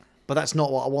time. Yeah. But that's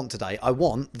not what I want today. I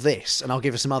want this, and I'll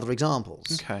give us some other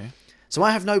examples. Okay. So I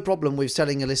have no problem with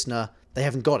telling a listener they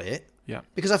haven't got it. Yeah.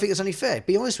 Because I think it's only fair.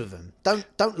 Be honest with them.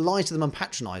 Don't lie to them and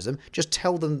patronise them. Just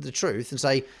tell them the truth and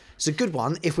say, it's a good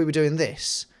one if we were doing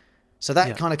this. So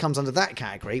that kind of comes under that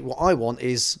category. What I want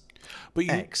is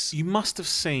X. You must have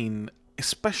seen,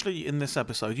 especially in this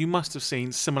episode, you must have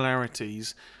seen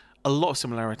similarities, a lot of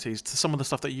similarities to some of the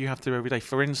stuff that you have to do every day.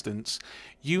 For instance,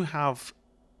 you have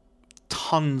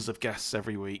tons of guests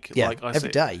every week. Yeah, every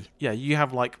day. Yeah, you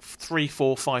have 3,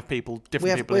 4, 5 people,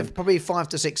 different people. We have probably 5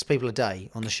 to 6 people a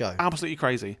day on the show. Absolutely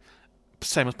crazy.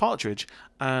 Same as Partridge.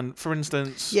 And for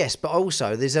instance... Yes, but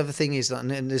also there's other thing is that,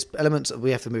 and there's elements that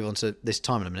we have to move on to this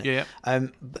time in a minute. Yeah.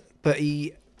 But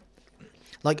he...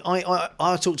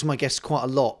 I talk to my guests quite a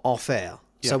lot off air.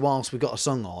 So whilst we've got a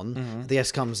song on, the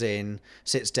guest comes in,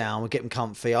 sits down, we get them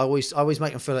comfy. I always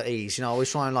make them feel at ease. I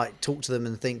always try and talk to them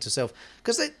and think to self,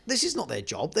 because this is not their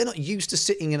job. They're not used to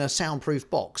sitting in a soundproof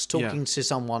box talking to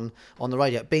someone on the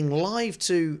radio, being live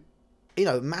to,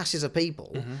 masses of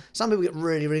people. Some people get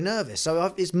really, really nervous.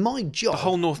 So it's my job. The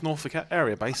whole Norfolk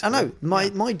area, basically. I know.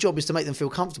 My job is to make them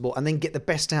feel comfortable and then get the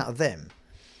best out of them.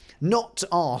 not to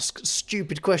ask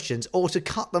stupid questions or to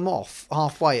cut them off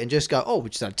halfway and just go, oh, we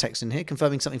just had a text in here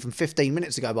confirming something from 15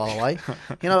 minutes ago, by the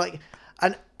way.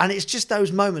 And it's just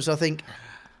those moments I think,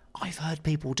 I've heard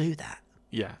people do that.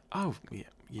 Yeah. Oh, yeah.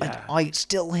 Yeah. I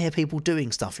still hear people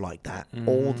doing stuff like that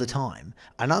all the time,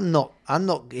 and I'm not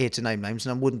here to name names,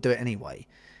 and I wouldn't do it anyway.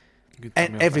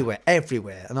 Everywhere,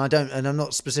 and I'm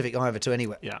not specific either to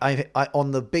anywhere. Yeah. I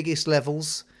on the biggest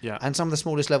levels, and some of the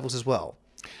smallest levels as well.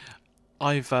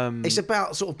 It's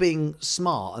about sort of being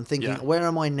smart and thinking, where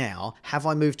am I now? Have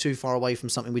I moved too far away from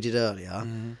something we did earlier,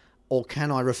 or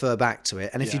can I refer back to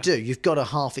it? And if you do, you've got to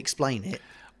half explain it.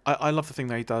 I love the thing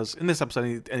that he does in this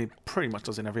episode, and he pretty much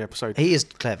does in every episode. He is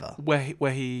clever.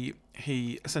 Where he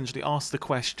essentially asks the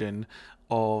question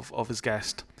of his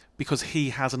guest because he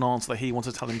has an answer that he wants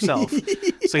to tell himself.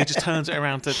 So he just turns it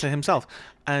around to himself.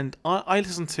 And I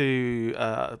listen to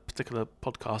a particular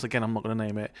podcast, again, I'm not going to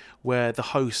name it, where the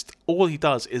host, all he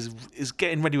does is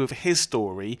getting ready with his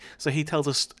story. So he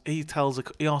asks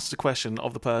a question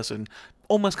of the person,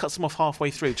 almost cuts them off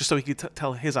halfway through just so he could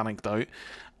tell his anecdote.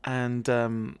 And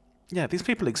these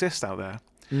people exist out there.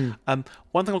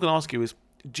 One thing I'm going to ask you is,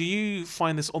 do you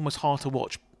find this almost hard to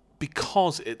watch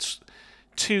because it's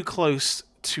too close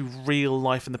to real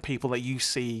life and the people that you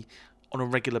see on a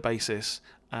regular basis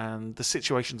and the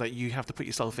situations that you have to put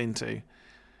yourself into?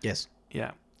 Yes.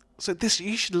 Yeah. So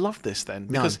you should love this then,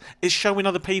 because it's showing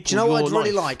other people. Do you know what I'd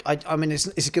really like? I mean, it's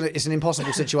an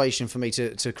impossible situation for me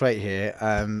to create here,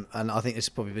 and I think this is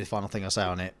probably the final thing I say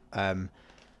on it.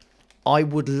 I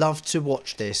would love to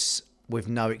watch this with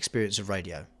no experience of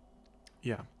radio.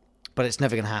 Yeah. But it's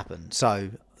never going to happen.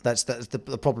 So that's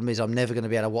the problem is I'm never going to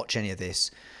be able to watch any of this.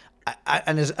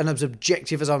 And as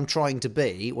objective as I'm trying to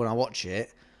be when I watch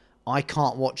it, I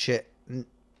can't watch it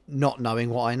not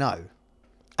knowing what I know.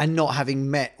 And not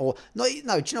having met do you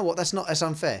know what? That's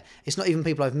unfair. It's not even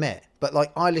people I've met. But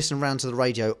like I listen around to the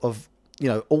radio of,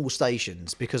 all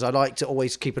stations because I like to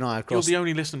always keep an eye across. You're the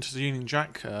only listener to the Union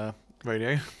Jack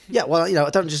radio. Yeah, well, I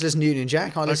don't just listen to Union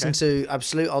Jack. I listen to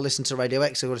Absolute. I'll listen to Radio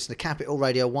X. I'll listen to Capital,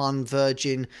 Radio 1,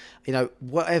 Virgin,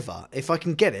 whatever. If I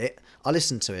can get it, I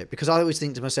listen to it because I always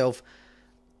think to myself,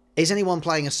 is anyone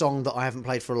playing a song that I haven't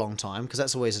played for a long time? Because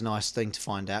that's always a nice thing to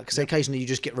find out. Because occasionally you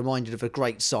just get reminded of a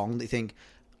great song that you think,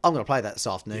 I'm going to play that this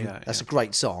afternoon. That's a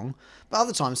great song. But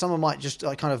other times, someone might just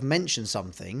kind of mention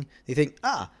something. You think,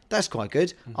 that's quite good.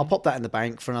 Mm-hmm. I'll pop that in the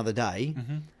bank for another day.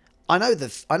 Mm-hmm. I know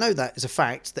that is a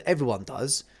fact that everyone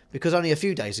does, because only a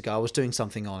few days ago I was doing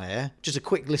something on air, just a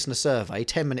quick listener survey,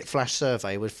 10-minute flash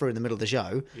survey was through in the middle of the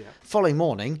show. Yeah. Following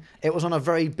morning, it was on a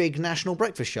very big national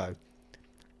breakfast show.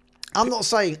 I'm not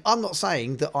saying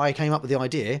that I came up with the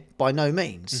idea, by no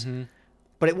means. Mm-hmm.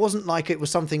 But it wasn't like it was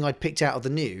something I'd picked out of the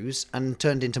news and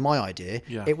turned into my idea.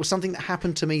 Yeah. It was something that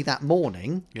happened to me that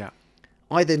morning. Yeah.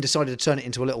 I then decided to turn it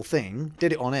into a little thing,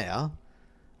 did it on air,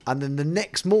 and then the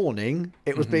next morning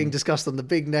it was being discussed on the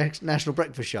big national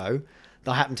breakfast show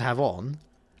that I happened to have on.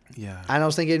 Yeah. And I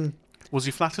was thinking... Was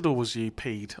you flattered or was you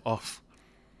peed off?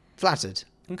 Flattered.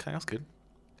 Okay, that's good.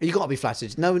 You got to be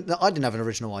flattered. No, I didn't have an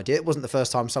original idea. It wasn't the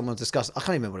first time someone discussed... I can't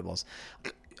even remember what it was.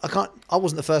 I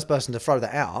wasn't the first person to throw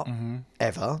that out,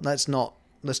 ever. That's not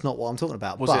what I'm talking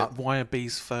about. Was it, why are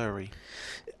bees furry?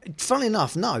 Funnily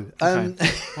enough, no. Okay.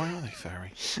 Why are they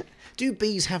furry? Do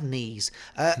bees have knees?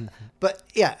 But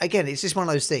yeah, again, it's just one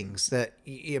of those things that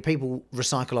people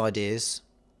recycle ideas.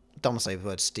 Don't want to say the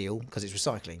word steal because it's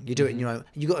recycling. You do it in your own.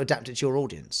 You got to adapt it to your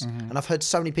audience. And I've heard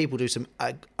so many people do some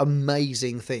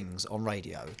amazing things on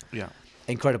radio. Yeah,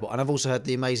 incredible. And I've also heard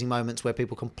the amazing moments where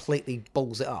people completely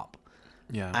balls it up.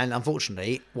 Yeah. And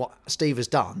unfortunately, what Steve has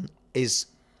done is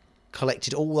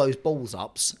collected all those balls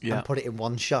ups and put it in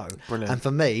one show. Brilliant. And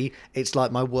for me, it's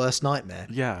like my worst nightmare.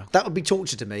 Yeah. That would be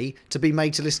torture to me, to be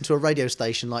made to listen to a radio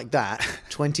station like that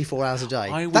 24 hours a day.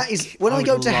 When I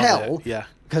go to hell,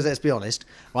 because let's be honest,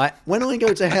 right? When I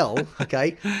go to hell,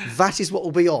 okay, that is what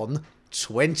will be on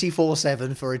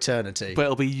 24/7 for eternity. But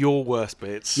it'll be your worst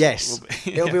bits. Yes.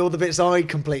 It'll be all the bits I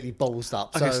completely ballsed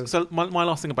up. Okay, so my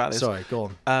last thing about this. Sorry,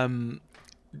 go on.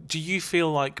 Do you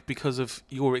feel like because of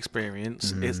your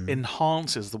experience, it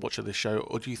enhances the watch of this show,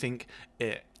 or do you think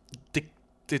it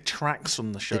detracts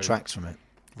from the show? Detracts from it.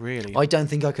 Really? I don't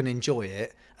think I can enjoy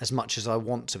it as much as I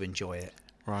want to enjoy it.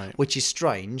 Right. Which is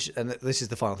strange, and this is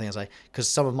the final thing I say, because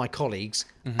some of my colleagues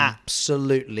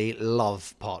absolutely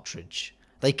love Partridge.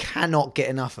 They cannot get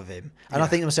enough of him. And I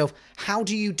think to myself, how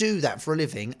do you do that for a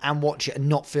living and watch it and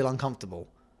not feel uncomfortable?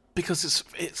 Because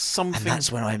it's something...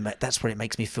 And that's when it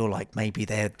makes me feel like maybe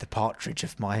they're the Partridge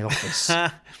of my office.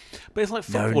 But it's like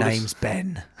footballers... No, name's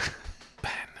Ben.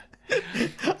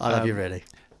 Ben. I love you, really.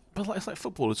 But it's like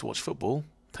footballers who watch football.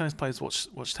 tennis players watch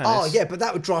tennis. Oh, yeah, but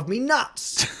that would drive me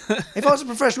nuts. If I was a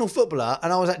professional footballer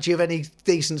and I was actually of any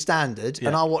decent standard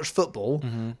and I watched football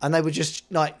and they were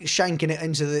just like shanking it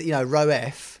into the, row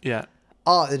F. Yeah.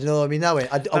 Oh, it'd annoy me knowing.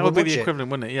 That would be the equivalent,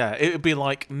 wouldn't it? Yeah. It would be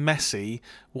like Messi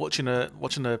watching a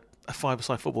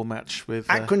five-a-side football match with...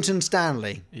 Accrington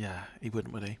Stanley. Yeah, he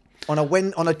wouldn't, would he?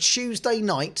 On a Tuesday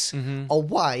night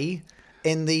away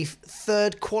in the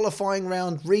third qualifying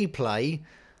round replay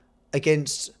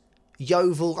against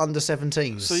Yeovil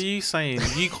under-17s. So you saying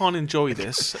you can't enjoy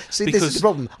this? See, this is the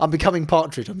problem. I'm becoming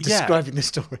Partridge. I'm describing this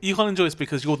story. You can't enjoy this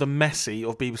because you're the Messi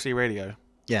of BBC Radio.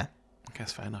 Yeah. I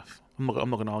guess fair enough. I'm not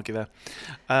going to argue there.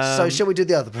 So shall we do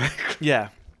the other break? Yeah.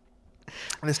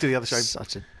 Let's do the other show.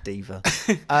 Such a diva.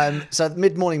 So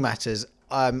Mid-Morning Matters,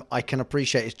 I can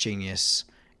appreciate its genius.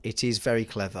 It is very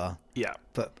clever. Yeah.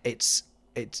 But it's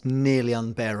nearly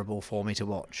unbearable for me to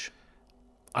watch.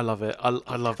 I love it. I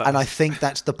love that. And I think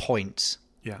that's the point.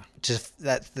 Yeah.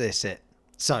 That's it.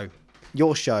 So,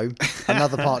 your show,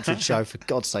 another Partridge show, for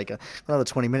God's sake, another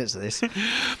 20 minutes of this.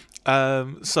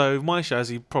 So my show,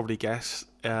 as you probably guess,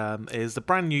 is the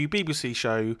brand new BBC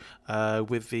show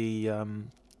with the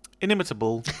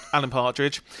inimitable Alan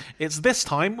Partridge. It's This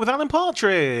Time with Alan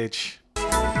Partridge.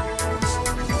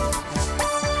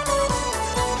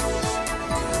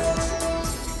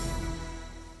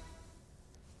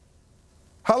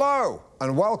 Hello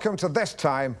and welcome to This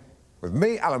Time with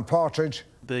me, Alan Partridge.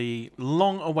 The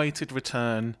long-awaited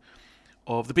return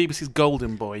of the BBC's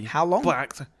Golden Boy. How long?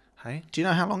 Hey? Do you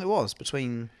know how long it was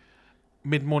between...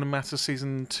 Mid-Morning Matters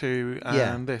Season 2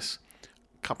 and this?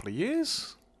 Couple of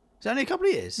years? Is it only a couple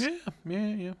of years?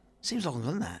 Yeah. Seems longer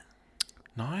than that.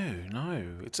 No.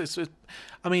 It's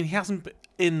I mean, he hasn't been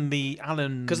in the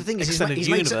Alan extended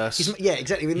universe.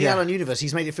 Exactly. In the Alan universe,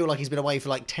 he's made it feel like he's been away for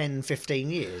like 10, 15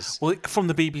 years. Well, from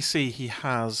the BBC, he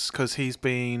has, because he's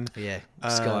been...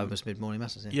 Sky was Mid-Morning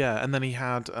Matters. Yeah, and then he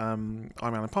had I'm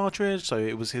Alan Partridge, so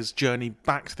it was his journey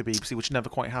back to the BBC, which never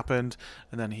quite happened.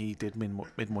 And then he did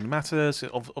Mid-Morning Matters.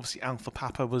 Obviously, Alpha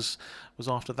Papa was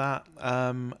after that.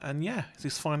 And yeah,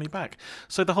 he's finally back.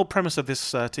 So the whole premise of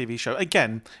this TV show,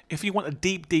 again, if you want a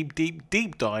deep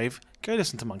dive, go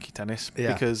listen to Monkey Tennis,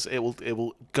 because it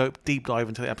will go deep dive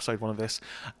into episode 1 of this.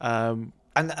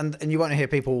 And you won't hear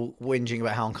people whinging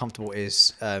about how uncomfortable it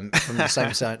is from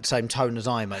the same tone as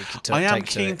I make. I am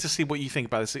keen to see what you think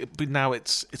about this. But now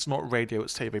it's not radio,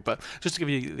 it's TV. But just to give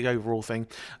you the overall thing,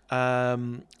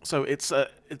 so it's a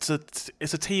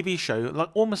TV show, like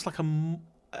almost like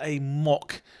a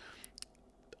mock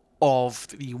of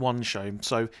the One Show.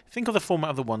 So think of the format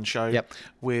of the One Show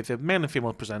with a male and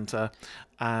female presenter,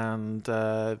 and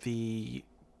the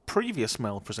previous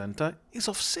male presenter is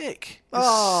off sick.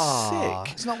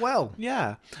 Sick. It's not well.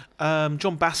 Yeah.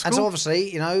 John Baskell. And so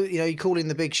obviously, you call in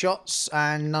the big shots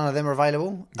and none of them are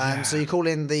available. And so you call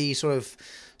in the sort of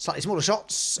slightly smaller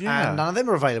shots and none of them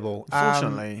are available.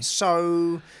 Unfortunately.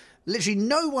 So literally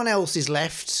no one else is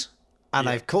left and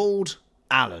they've called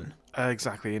Alan.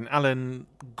 Exactly, and Alan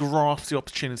grasped the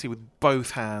opportunity with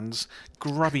both hands,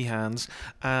 grubby hands,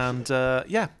 and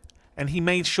and he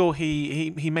made sure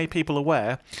he made people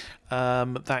aware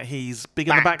that he's big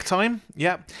in the back time.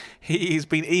 Yeah, he's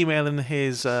been emailing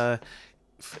his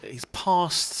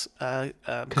past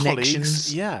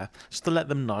colleagues, just to let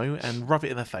them know and rub it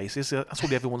in their faces. That's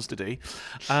what he ever wants to do.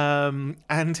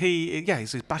 And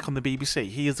he's back on the BBC.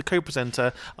 He is the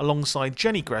co-presenter alongside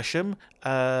Jenny Gresham,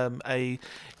 a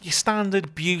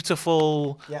standard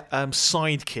beautiful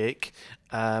sidekick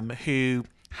who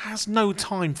has no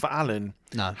time for Alan.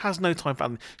 No. Has no time for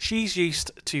Alan. She's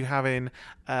used to having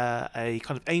a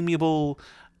kind of amiable,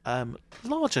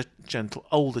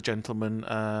 older gentleman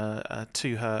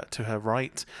to her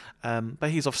right, but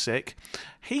he's off sick.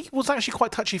 He was actually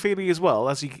quite touchy-feely as well,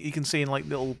 as you can see in like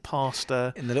little past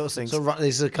in the little things. So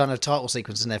there's a kind of title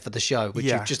sequence in there for the show, which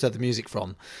you've just heard the music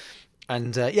from.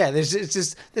 And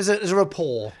there's a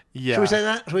rapport. Yeah. Should we say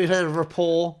that? Should we say a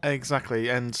rapport? Exactly.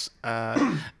 And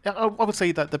I would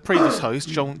say that the previous host,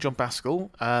 John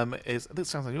Baskell, is. It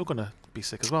sounds like you're going to be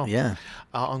sick as well. Yeah.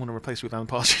 I'm going to replace you with Alan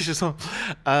Partridge as well.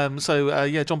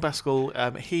 John Baskell,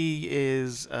 he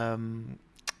is.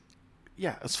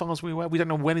 As far as we're aware, we don't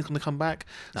know when he's going to come back.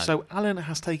 No. So Alan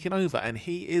has taken over, and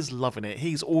he is loving it.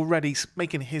 He's already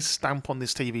making his stamp on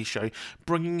this TV show,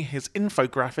 bringing his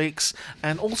infographics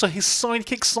and also his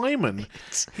sidekick Simon.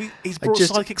 He's brought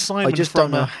sidekick Simon. I just don't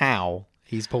know how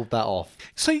he's pulled that off.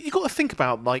 So you got to think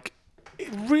about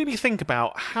really think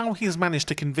about how he's managed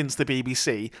to convince the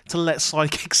BBC to let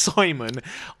Psychic Simon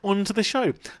onto the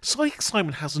show. Psychic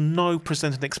Simon has no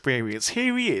presenting experience.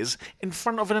 Here he is in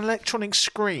front of an electronic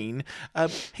screen.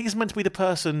 He's meant to be the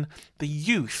person, the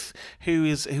youth,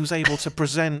 who's able to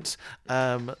present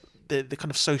the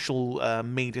kind of social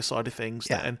media side of things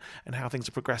and how things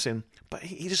are progressing, but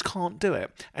he just can't do it.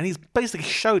 And he's basically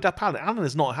showed up Alan. Alan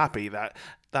is not happy that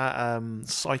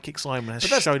Psychic Simon has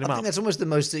shown him up. I think that's almost the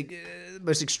most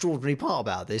extraordinary part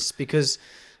about this, because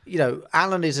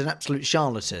Alan is an absolute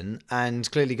charlatan and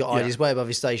clearly got ideas way above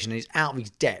his station, and he's out of his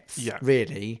depth,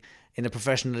 really, in a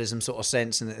professionalism sort of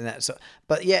sense, and that sort.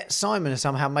 But yet Simon has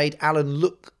somehow made Alan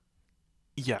look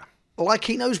like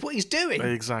he knows what he's doing.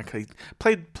 Exactly.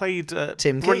 Played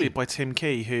Tim brilliantly Key. by Tim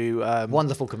Key, who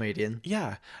wonderful comedian.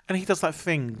 Yeah, and he does that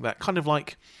thing that kind of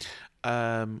like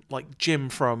Jim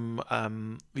from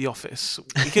The Office.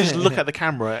 You can just look at the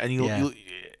camera and you'll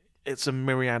it's a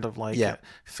myriad of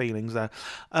feelings there.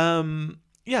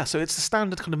 So it's the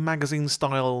standard kind of magazine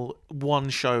style one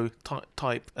show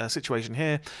type situation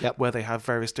here, where they have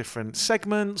various different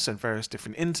segments and various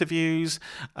different interviews.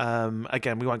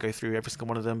 Again, we won't go through every single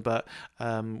one of them, but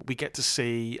we get to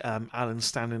see Alan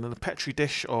standing in a petri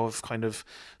dish of kind of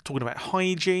talking about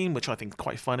hygiene, which I think is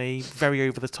quite funny, very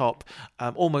over the top,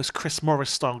 almost Chris Morris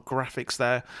style graphics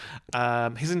there.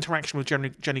 His interaction with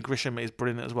Jenny Grisham is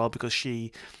brilliant as well, because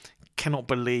she cannot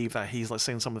believe that he's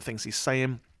saying some of the things he's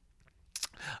saying.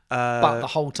 But the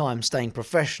whole time staying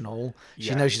professional.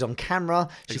 She knows she's on camera.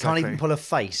 She can't even pull her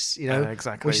face,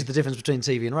 exactly. Which is the difference between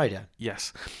TV and radio.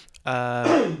 Yes.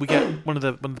 We get one of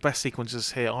the best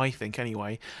sequences here, I think,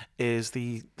 anyway, is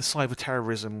the cyber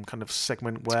terrorism kind of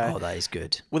segment where that is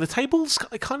good. Where the tables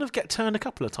kind of get turned a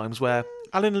couple of times, where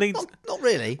Alan leads. Not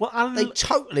really. Well, they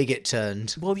totally get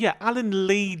turned. Well, yeah, Alan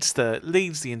leads the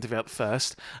interview at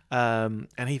first, and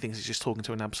he thinks he's just talking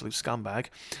to an absolute scumbag,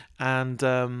 and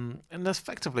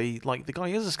effectively, the guy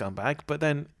is a scumbag, but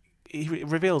then he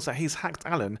reveals that he's hacked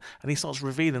Alan, and he starts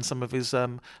revealing some of his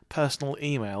personal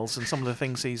emails and some of the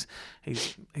things he's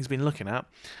been looking at.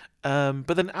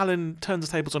 But then Alan turns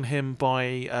the tables on him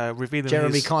by revealing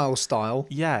Jeremy Kyle style.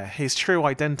 Yeah, his true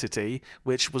identity,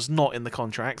 which was not in the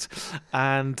contract,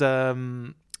 and it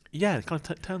kind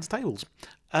of turns the tables.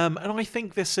 And I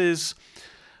think this is,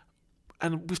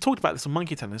 and we've talked about this on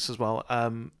Monkey Tennis as well.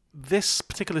 This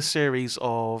particular series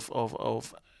of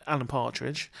Alan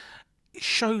Partridge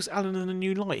shows Alan in a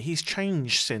new light. He's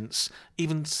changed since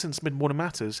Mid-Morning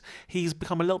Matters. He's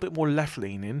become a little bit more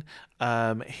left-leaning.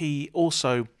 He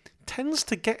also tends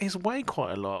to get his way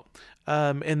quite a lot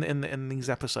in these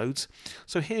episodes.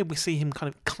 So here we see him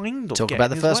kind of talk about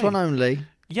the first one only.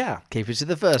 Yeah, keep it to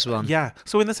the first one. Yeah.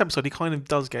 So in this episode, he kind of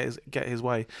does get his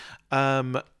way.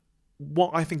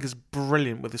 What I think is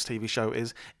brilliant with this TV show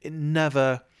is it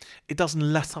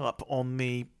doesn't let up on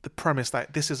the premise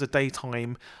that this is a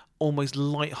daytime, almost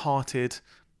light-hearted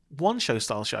one-show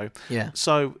style show. Yeah.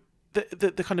 So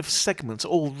the kind of segments are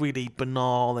all really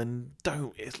banal and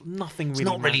it's nothing really. It's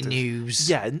not matters. really news.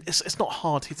 Yeah, it's not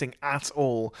hard-hitting at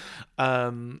all.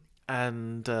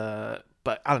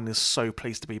 But Alan is so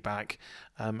pleased to be back,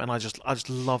 and I just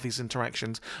love these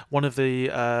interactions. One of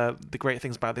the great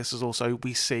things about this is also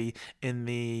we see in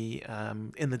the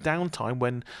downtime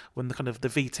when the kind of the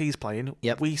VT's playing,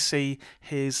 we see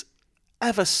his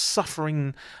ever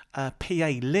suffering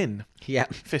PA Lynn,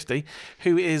 50,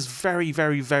 who is very,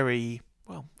 very, very.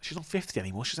 Well, she's not 50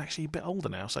 anymore. She's actually a bit older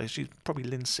now, so she's probably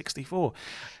Lynn's 64,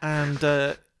 and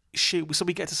so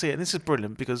we get to see it, and this is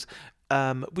brilliant because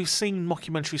we've seen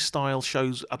mockumentary style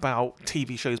shows about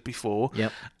TV shows before,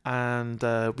 and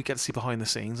we get to see behind the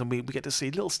scenes, and we get to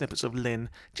see little snippets of Lynn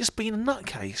just being a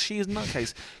nutcase. She is a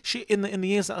nutcase. She in the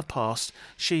years that have passed,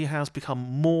 she has become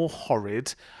more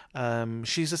horrid.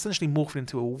 She's essentially morphed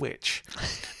into a witch.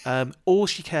 All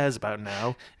she cares about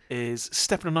now is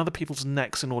stepping on other people's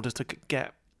necks in order to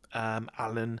get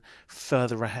Alan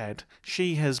further ahead.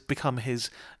 She has become his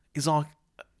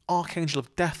archangel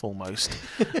of death almost,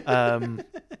 and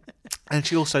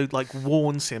she also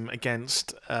warns him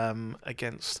against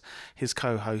his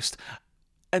co-host,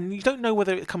 and you don't know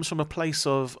whether it comes from a place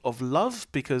of love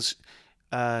because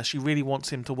she really wants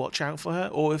him to watch out for her,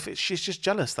 or if she's just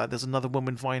jealous that there's another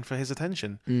woman vying for his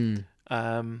attention.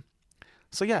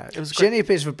 So yeah, it was great. She only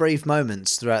appears for brief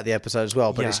moments throughout the episode as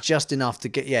well, but it's just enough to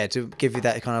give you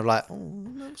that kind of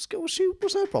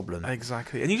what's her problem?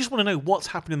 Exactly, and you just want to know what's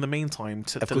happened in the meantime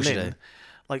to Lynn.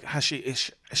 Like, is she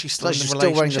still like in the relationship? She's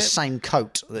still wearing the same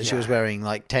coat that she was wearing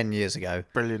like 10 years ago.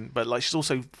 Brilliant. But like, she's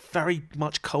also very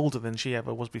much colder than she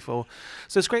ever was before.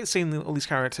 So it's great seeing all these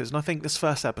characters. And I think this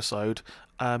first episode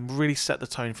really set the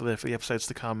tone for the episodes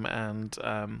to come. And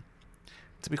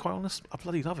to be quite honest, I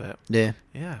bloody love it. Yeah.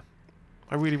 Yeah.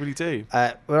 I really, really do.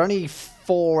 We're only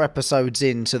 4 episodes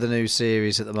into the new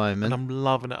series at the moment. And I'm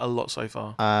loving it a lot so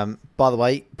far. By the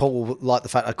way, Paul will like the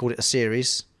fact I called it a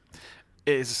series.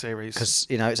 It is a series. Because,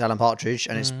 it's Alan Partridge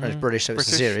and it's British, so it's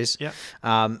a series. Yeah.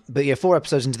 But yeah, 4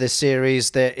 episodes into this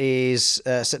series. There is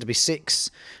set to be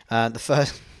 6.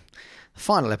 The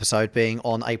final episode being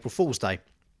on April Fool's Day.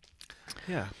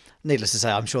 Yeah. Needless to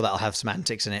say, I'm sure that'll have some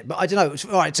antics in it. But I don't know.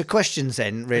 All right, so questions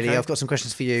then, really. Okay. I've got some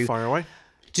questions for you. Fire away.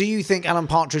 Do you think Alan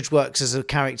Partridge works as a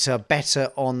character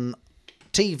better on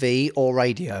TV or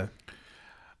radio?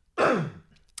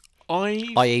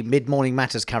 I.e. Mid-Morning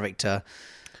Matters character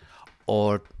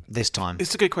or this time?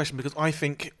 It's a good question because I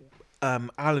think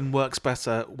Alan works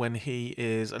better when he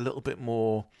is a little bit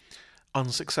more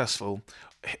unsuccessful.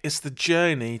 It's the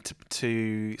journey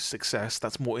to success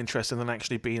that's more interesting than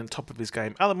actually being on top of his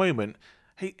game. At the moment,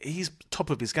 he's top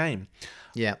of his game.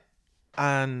 Yeah.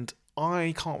 And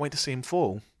I can't wait to see him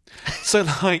fall. So,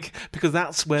 because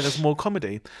that's where there's more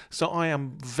comedy. So I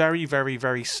am very, very,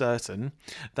 very certain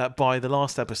that by the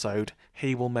last episode,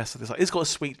 he will mess this up. He's got a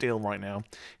sweet deal right now.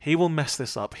 He will mess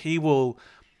this up. He will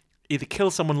either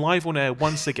kill someone live on air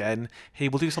once again. He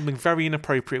will do something very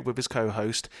inappropriate with his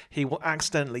co-host. He will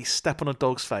accidentally step on a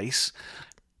dog's face.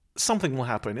 Something will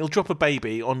happen. He'll drop a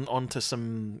baby onto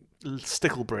some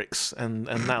stickle bricks, and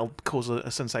that'll cause a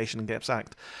sensation and get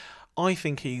sacked. I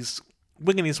think he's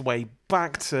winging his way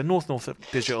back to North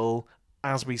Digital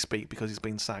as we speak because he's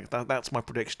been sacked. That's my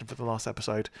prediction for the last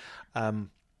episode. But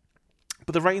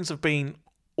the ratings have been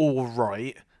all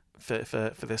right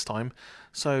for this time,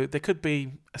 so there could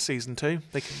be a season 2.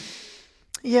 They can.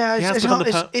 Yeah,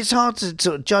 it's hard to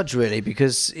sort of judge really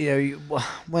because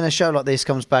when a show like this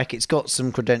comes back, it's got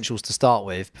some credentials to start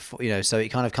with, so it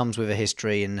kind of comes with a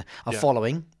history and a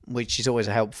following, which is always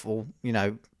a helpful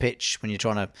pitch when you're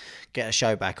trying to get a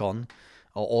show back on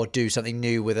or do something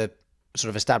new with a sort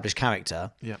of established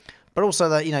character. Yeah, but also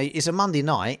that it's a Monday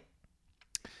night.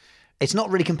 It's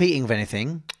not really competing with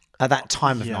anything at that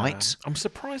time of night. I'm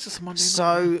surprised it's a Monday night.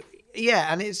 So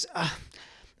yeah, and it's.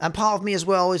 And part of me as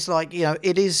well is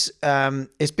it is,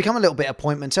 it's become a little bit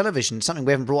appointment television, something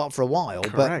we haven't brought up for a while.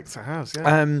 Correct, but, it has,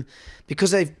 yeah. Because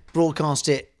they've broadcast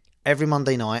it every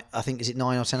Monday night, I think, is it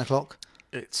 9 or 10 o'clock?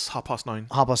 It's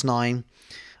 9:30.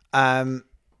 9:30.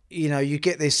 You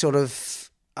get this sort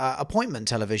of appointment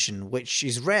television, which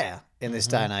is rare in this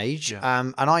day and age. Yeah.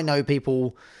 And I know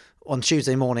people on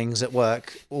Tuesday mornings at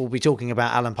work will be talking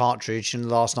about Alan Partridge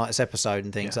and last night's episode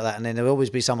and things like that, and then there'll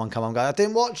always be someone come on and go, I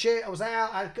didn't watch it, I was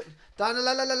out, and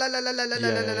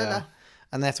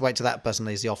they have to wait till that person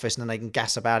leaves the office and then they can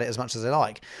gas about it as much as they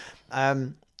like.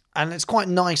 And it's quite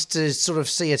nice to sort of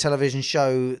see a television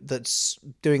show that's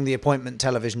doing the appointment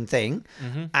television thing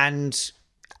and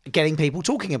getting people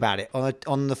talking about it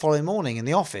on the following morning in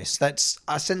the office. That's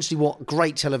essentially what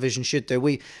great television should do.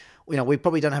 We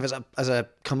probably don't have it as a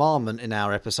commandment in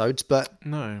our episodes, but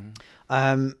no.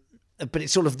 But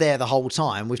it's sort of there the whole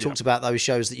time. We've talked about those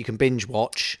shows that you can binge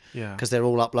watch because they're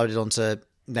all uploaded onto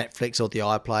Netflix or the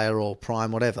iPlayer or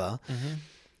Prime, whatever.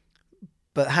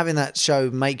 But having that show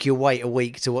make you wait a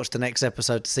week to watch the next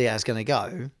episode to see how it's going to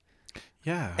go.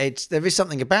 Yeah, there is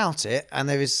something about it, and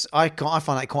I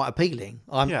find that quite appealing.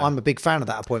 I'm a big fan of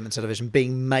that appointment television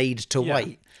being made to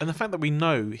wait, and the fact that we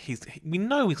know he's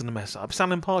going to mess up.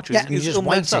 Alan Partridge, you're just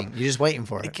waiting. You're just waiting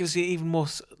for it. It gives you even more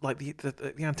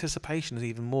the anticipation is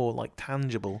even more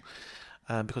tangible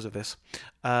because of this.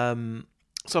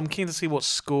 So I'm keen to see what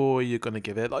score you're going to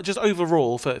give it. Just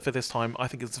overall for this time, I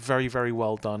think it's very, very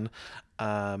well done.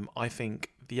 I think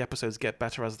the episodes get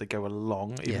better as they go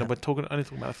along, even though we're only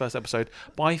talking about the first episode.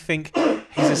 But I think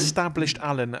he's established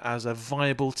Alan as a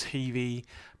viable TV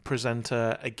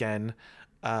presenter again.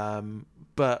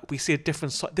 But we see a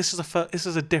different side. This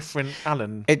is a different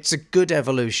Alan. It's a good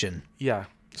evolution. Yeah,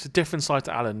 it's a different side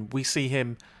to Alan. We see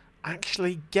him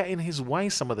actually get in his way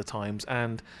some of the times,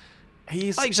 and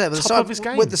he's top of his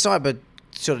game. With the cyber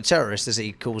sort of terrorist, as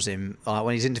he calls him,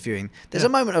 when he's interviewing, there's a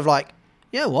moment of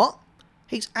you know what?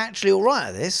 He's actually all right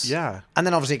at this. Yeah. And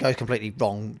then obviously it goes completely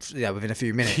wrong within a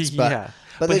few minutes. But,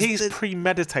 but he's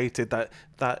premeditated that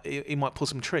he might pull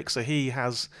some tricks. So he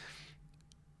has...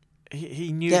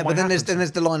 He knew. Yeah, but then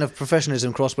there's the line of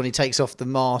professionalism crossed when he takes off the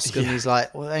mask and he's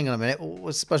like, well, hang on a minute,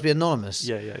 it's supposed to be anonymous.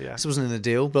 Yeah. This wasn't in the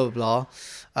deal, blah, blah,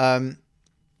 blah.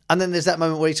 And And then there's that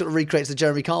moment where he sort of recreates the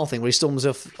Jeremy Kyle thing, where he storms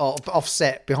off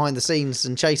set behind the scenes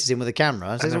and chases him with a camera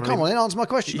and says, "Well, come on, then answer my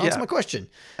question. Answer my question."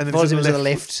 And then follows him into the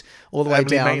lift all the way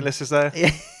down. Emily Maitlis is there.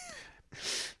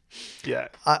 Yeah.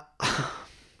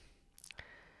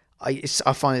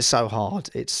 I find it so hard.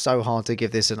 It's so hard to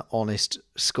give this an honest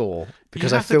score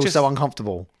because I feel so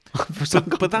uncomfortable.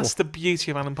 But that's the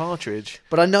beauty of Alan Partridge.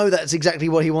 But I know that's exactly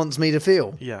what he wants me to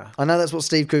feel. Yeah. I know that's what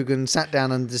Steve Coogan sat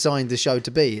down and designed the show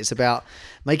to be. It's about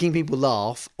making people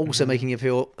laugh, also making you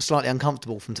feel slightly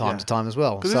uncomfortable from time to time as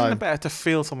well. Because isn't it better to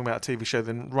feel something about a TV show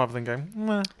rather than going,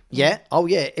 meh? Yeah. Oh,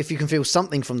 yeah. If you can feel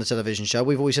something from the television show,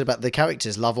 we've always said about the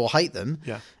characters, love or hate them.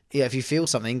 Yeah. Yeah. If you feel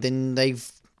something, then they've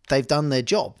done their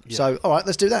job. Yeah. So, all right,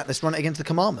 let's do that. Let's run it against the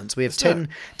commandments. We have 10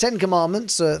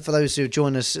 commandments for those who have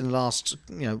joined us in the last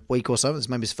week or so. This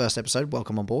maybe his first episode.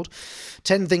 Welcome on board.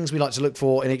 10 things we like to look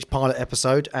for in each pilot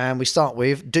episode. And we start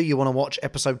with, do you want to watch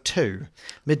episode 2,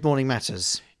 Mid-Morning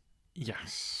Matters?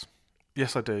 Yes.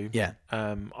 Yes, I do. Yeah.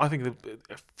 I think they're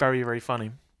very, very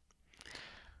funny.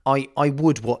 I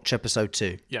would watch episode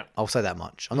 2. Yeah. I'll say that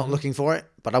much. I'm not looking for it,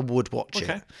 but I would watch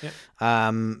it.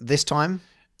 Yeah. This time?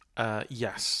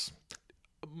 Yes.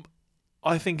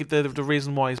 I think the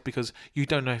reason why is because you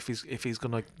don't know if he's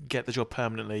going to get the job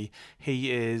permanently.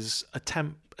 He is a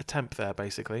temp there,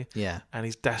 basically. Yeah. And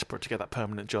he's desperate to get that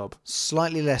permanent job.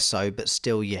 Slightly less so, but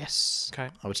still yes. Okay.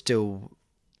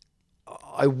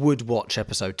 I would watch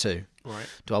episode 2. Right.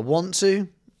 Do I want to?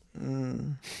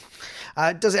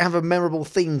 Does it have a memorable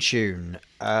theme tune?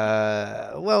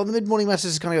 Well, the Mid-Morning Matters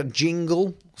has kind of got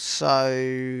jingle,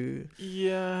 so...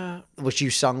 Yeah. Which you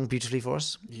sung beautifully for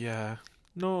us. Yeah.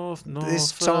 North.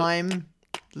 This time,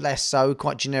 less so.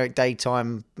 Quite generic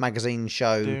daytime magazine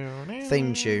show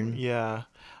theme tune. Yeah.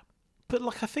 But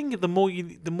I think the more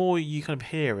you kind of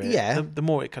hear it, the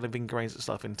more it kind of ingrains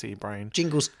itself into your brain.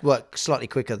 Jingles work slightly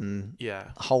quicker than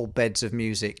whole beds of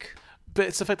music. But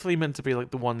it's effectively meant to be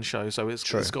like the one show, so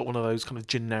it's got one of those kind of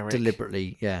generic,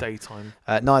 deliberately, daytime.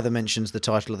 Neither mentions the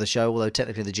title of the show, although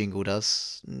technically the jingle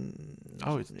does.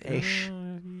 Ish.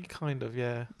 Kind of,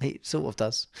 yeah. He sort of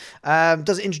does.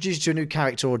 Does it introduce you to a new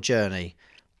character or journey?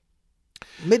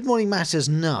 Mid-Morning Matters,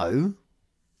 no,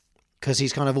 because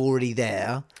he's kind of already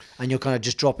there, and you're kind of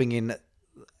just dropping in,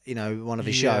 one of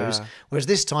his shows. Whereas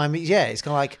this time, it's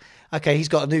kind of like, okay, he's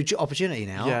got a new opportunity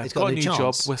now. Yeah, he's got a new chance.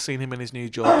 job. We're seeing him in his new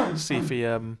job. See if he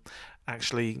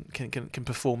actually can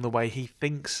perform the way he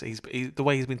thinks the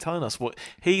way he's been telling us. What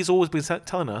he's always been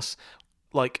telling us,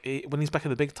 when he's back in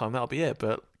the big time, that'll be it.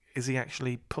 But is he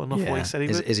actually pulling off what he said he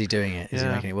would? Is he doing it? Is he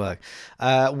making it work?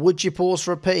 Would you pause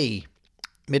for a pee?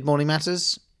 Mid-Morning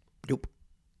Matters? Nope.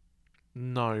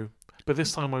 No, but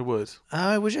this time I would.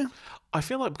 Would you? I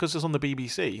feel like because it's on the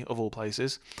BBC of all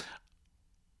places,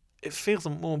 it feels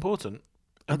more important.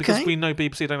 And because we know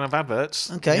BBC don't have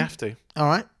adverts, we have to. All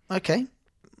right. Okay.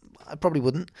 I probably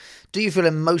wouldn't. Do you feel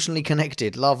emotionally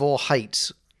connected, love or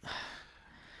hate?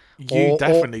 You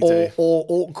definitely do. Or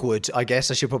awkward, I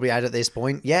guess I should probably add at this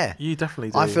point. Yeah. You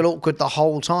definitely do. I feel awkward the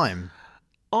whole time.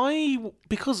 I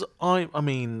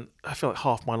feel like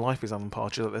half my life is Alan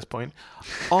Partridge at this point.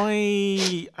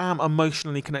 I am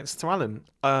emotionally connected to Alan.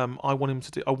 I want him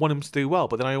to do well,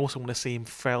 but then I also want to see him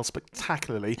fail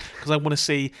spectacularly because I want to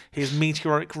see his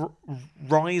meteoric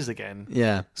rise again.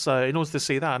 Yeah. So in order to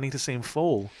see that, I need to see him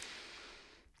fall.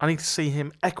 I need to see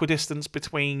him equidistant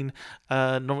between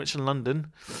Norwich and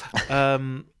London,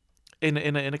 in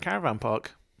a caravan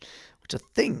park, which I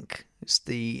think is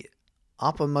the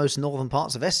uppermost northern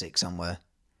parts of Essex somewhere.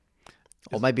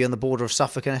 Or maybe on the border of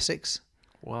Suffolk and Essex.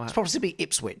 Well, it's probably to be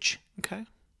Ipswich. Okay.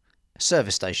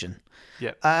 Service station.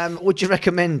 Yeah. Would you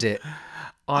recommend it?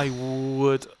 I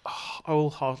would. I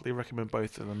will heartily recommend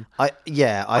both of them. I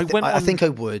think I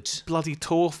would. Bloody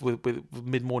tour with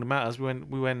Mid-Morning Matters.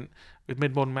 We went with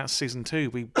Mid-Morning Matters season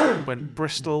 2. We went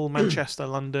Bristol, Manchester,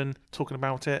 London, talking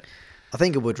about it. I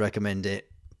think I would recommend it.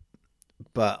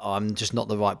 But I'm just not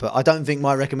the right. But I don't think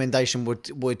my recommendation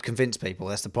would convince people.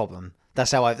 That's the problem.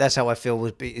 That's how I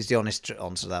feel is the honest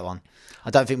answer to that one. I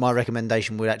don't think my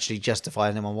recommendation would actually justify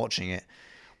anyone watching it.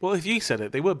 Well, if you said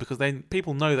it, they would, because then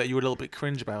people know that you were a little bit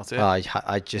cringe about it.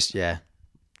 I just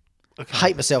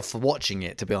hate myself for watching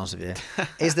it. To be honest with you,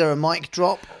 is there a mic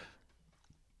drop?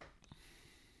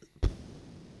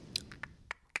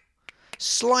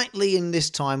 Slightly in this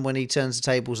time when he turns the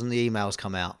tables and the emails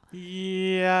come out.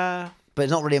 Yeah. But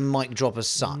not really a mic drop as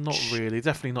such. Not really.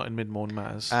 Definitely not in Mid-Morning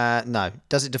Matters. No.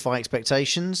 Does it defy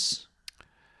expectations?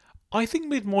 I think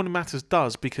Mid-Morning Matters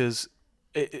does, because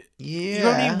you're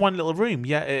only in one little room.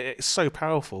 Yeah, it's so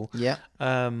powerful. Yeah.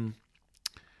 And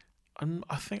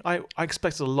I think I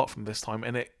expected a lot from this time,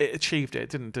 and it achieved it. It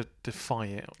didn't defy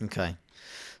it. Okay.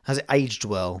 Has it aged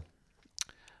well?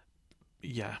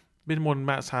 Yeah. Mid-Morning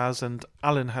Matters has, and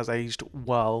Alan has aged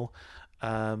well.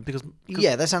 Because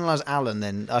let's analyse Alan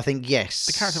then. I think, yes.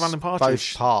 The character of Alan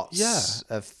Partridge. Both parts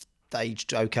have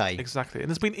aged okay. Exactly. And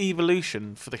there's been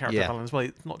evolution for the character of Alan as well.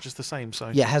 It's not just the same.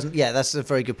 So that's a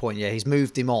very good point. Yeah, he's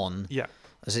moved him on. Yeah.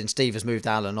 As in Steve has moved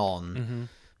Alan on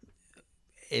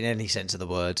in any sense of the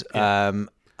word. Yeah.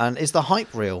 And is the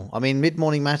hype real? I mean,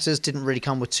 Mid-Morning Matters didn't really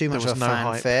come with too much of a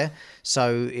fanfare,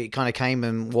 so it kind of came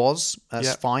and was.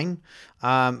 That's fine.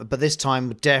 But this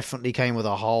time definitely came with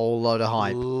a whole load of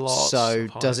hype.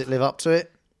 Does it live up to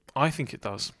it? I think it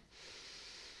does.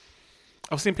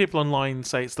 I've seen people online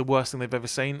say it's the worst thing they've ever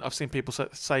seen. I've seen people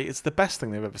say it's the best thing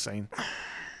they've ever seen.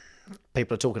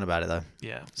 People are talking about it, though.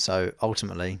 Yeah. So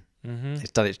ultimately,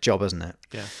 it's done its job, hasn't it?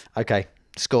 Yeah. Okay,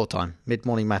 score time.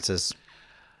 Mid-Morning Matters.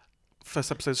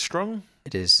 First episode's strong.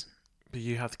 It is. But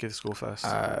you have to give the score first.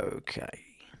 Okay.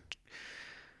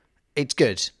 It's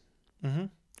good. Mm-hmm.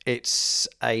 It's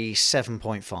a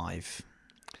 7.5.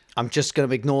 I'm just going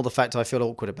to ignore the fact I feel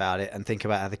awkward about it and think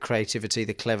about how the creativity,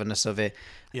 the cleverness of it.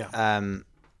 Yeah.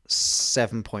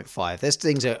 7.5. There's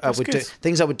things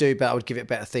I would do, but I would give it a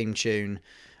better theme tune.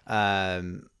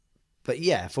 But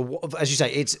yeah, as you say,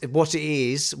 it's what it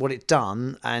is, what it's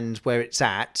done, and where it's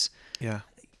at. Yeah.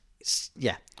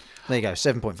 There you go,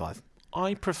 7.5.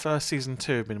 I prefer season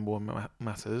 2 of Mid-Morning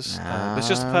Matters. It's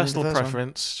just a personal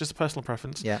preference. Just a personal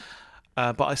preference. Yeah.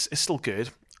 But it's still good.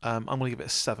 I'm going to give it a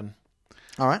 7.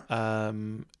 All right.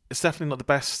 It's definitely not the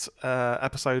best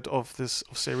episode of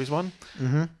series 1,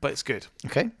 but it's good.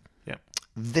 Okay. Yeah.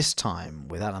 This time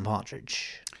with Alan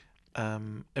Partridge.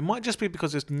 It might just be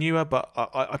because it's newer, but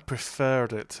I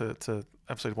preferred it to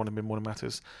episode 1 of Mid-Morning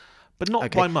Matters, but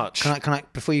not by much. Can I?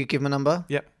 Before you give him a number?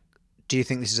 Yep. Do you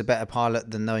think this is a better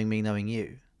pilot than Knowing Me, Knowing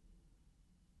You?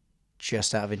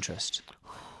 Just out of interest.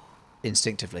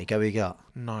 Instinctively, go with your gut.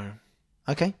 No.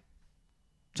 Okay.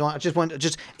 So I just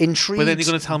intrigued. But then you're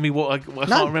going to tell me what I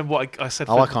can't remember what I said.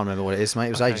 I can't remember what it is, mate.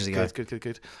 It was ages ago.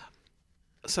 Good.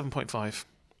 7.5.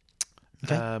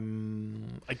 Okay.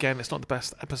 Again, it's not the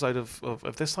best episode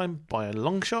of this time by a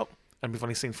long shot, and we've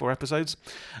only seen 4 episodes.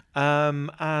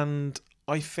 And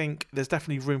I think there's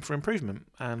definitely room for improvement,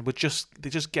 and they're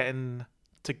just getting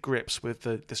to grips with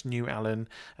this new Alan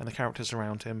and the characters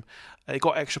around him. It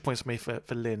got extra points for me for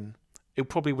Lynn. It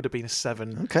probably would have been a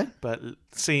 7. Okay. But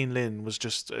seeing Lynn was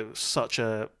just such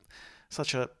a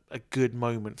good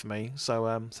moment for me. So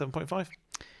 7.5.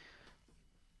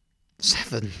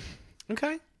 7.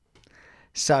 Okay.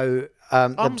 So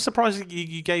I'm surprised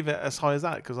you gave it as high as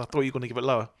that, because I thought you were going to give it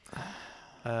lower.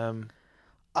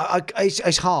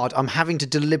 It's hard. I'm having to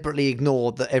deliberately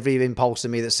ignore every impulse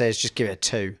in me that says just give it a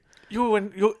 2.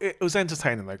 It was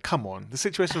entertaining though. Come on, the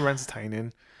situations were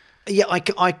entertaining. Yeah,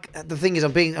 the thing is,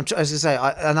 as I say,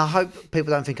 and I hope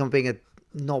people don't think I'm being a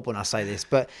knob when I say this,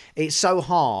 but it's so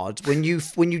hard when you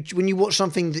watch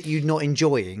something that you're not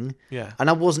enjoying. Yeah. And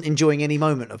I wasn't enjoying any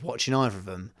moment of watching either of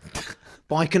them.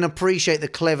 But I can appreciate the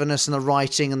cleverness and the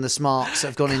writing and the smarts that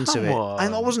have gone into it.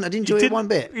 And I didn't enjoy it one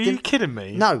bit. Are you kidding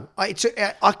me? No, I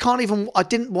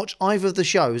didn't watch either of the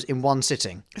shows in one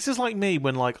sitting. This is like me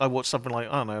when I watch something like,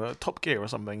 I don't know, Top Gear or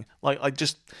something. Like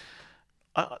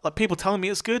people telling me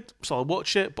it's good, so I'll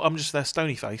watch it, but I'm just there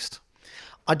stony faced.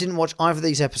 I didn't watch either of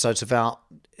these episodes without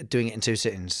doing it in 2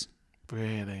 sittings.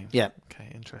 Really? Yeah. Okay,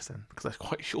 interesting. Because they're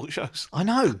quite short shows. I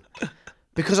know.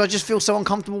 Because I just feel so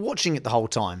uncomfortable watching it the whole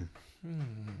time.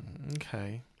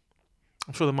 Okay.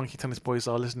 I'm sure the Monkey Tennis Boys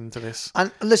are listening to this.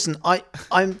 And listen,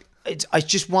 it's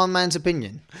just one man's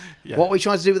opinion. Yeah. What we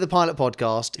try to do with the pilot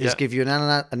podcast is give you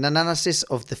an analysis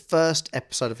of the first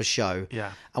episode of a show,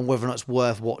 and whether or not it's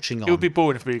worth watching on. It would be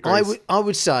boring if we agreed. I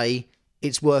would say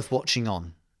it's worth watching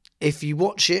on. If you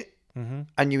watch it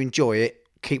and you enjoy it,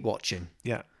 keep watching.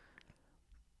 Yeah.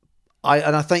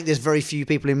 I think there's very few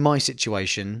people in my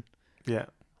situation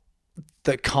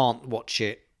that can't watch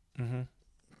it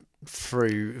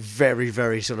through very,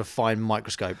 very sort of fine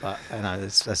microscope. But I know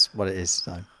that's what it is.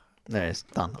 So there it is.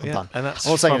 Done. I'm done. And that's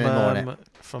I'm not saying any more on it.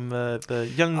 From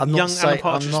the young Alan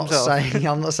Partridge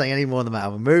I'm not saying any more than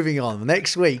that. We're moving on.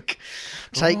 Next week,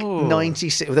 take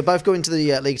 96. They're both going to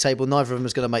the league table. Neither of them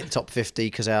is going to make the top 50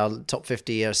 because our top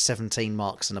 50 are 17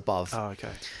 marks and above. Oh, okay.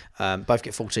 Both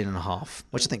get 14.5,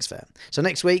 which I think is fair. So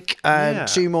next week,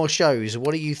 2 more shows.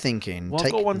 What are you thinking? Well, take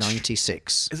I've got one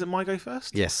 96. Is it my go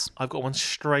first? Yes. I've got one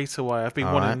straight away. I've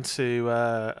been wanting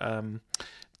to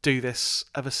do this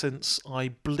ever since I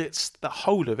blitzed the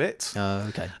whole of it.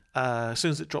 Okay. As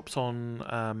soon as it dropped on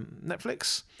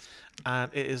Netflix,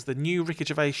 and it is the new Ricky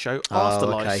Gervais show,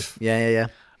 Afterlife. Okay. Yeah.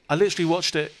 I literally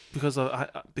watched it because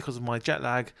of my jet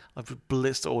lag. I've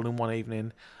blitzed it all in one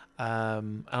evening.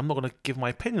 I'm not going to give my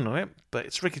opinion on it, but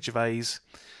it's Ricky Gervais.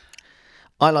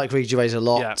 I like Ricky Gervais a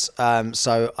lot, and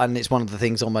it's one of the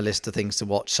things on my list of things to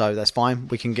watch, so that's fine.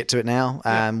 We can get to it now,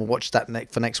 and we'll watch that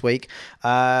for next week. Put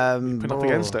up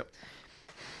against it.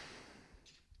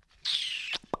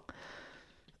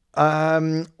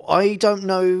 I don't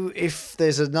know if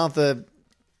there's another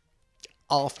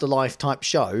afterlife type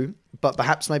show, but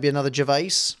perhaps maybe another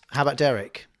Gervais. How about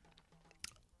Derek?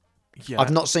 Yeah,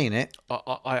 I've not seen it.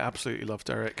 I absolutely love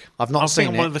Derek. I've not seen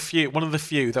it. I'm one of the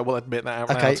few that will admit that out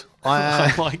loud.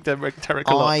 I like Derek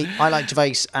a lot. I like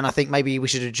Gervais, and I think maybe we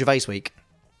should do Gervais week.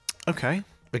 Okay.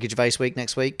 Ricky Gervais week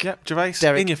next week. Yep, Gervais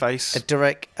Derek, in your face.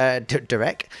 Derek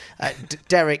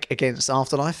against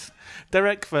Afterlife.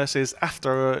 Derek versus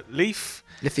After Leaf.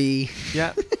 Liffy.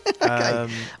 Yeah. Okay.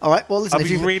 All right. Well, listen. I'd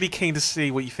be really keen to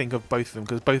see what you think of both of them,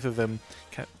 because both of them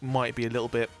might be a little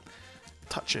bit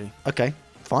touchy. Okay.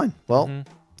 Fine. Well,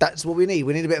 that's what we need.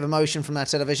 We need a bit of emotion from that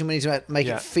television. We need to make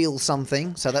it feel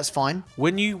something. So that's fine.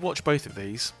 When you watch both of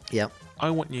these, I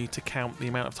want you to count the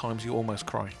amount of times you almost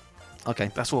cry.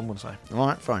 Okay. That's all I'm going to say. All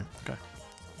right. Fine. Okay.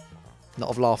 Not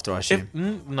of laughter, I assume.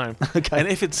 No. Okay. And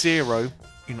if it's 0,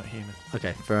 you're not human.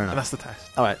 Okay, fair enough. And that's the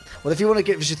test. All right. Well, if you want to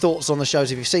give us your thoughts on the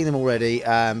shows, if you've seen them already,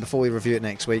 before we review it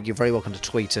next week, you're very welcome to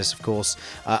tweet us, of course,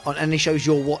 on any shows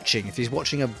you're watching. If you're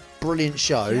watching a brilliant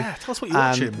show, tell us what you're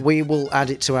watching. We will add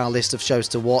it to our list of shows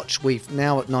to watch. We've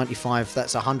now at 95.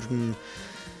 That's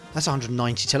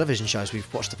 190 television shows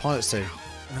we've watched the pilots to.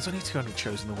 And there's only 200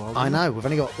 shows in the world. I know. We've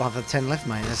only got 10 left,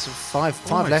 mate. There's five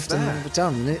left, there. And we're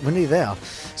done. We're nearly there.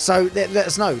 So let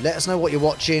us know. Let us know what you're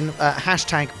watching.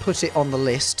 Hashtag put it on the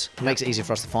list. It makes it easier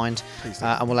for us to find.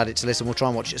 And we'll add it to the list, and we'll try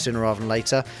and watch it sooner rather than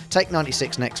later. Take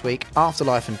 96 next week.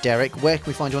 Afterlife and Derek. Where can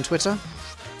we find you on Twitter?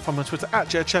 I'm on Twitter at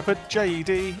Jed Shepherd.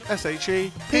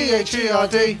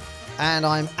 JEDSHEPHERD. And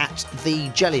I'm at the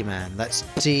Jellyman. That's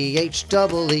THEE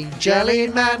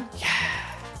Jellyman. Yeah.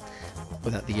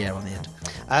 Without the yeah on the end.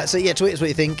 Tweet us what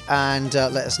you think and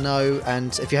let us know.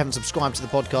 And if you haven't subscribed to the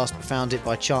podcast but found it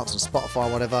by chance on Spotify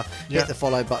or whatever, hit the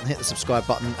follow button, hit the subscribe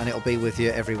button, and it'll be with you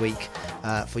every week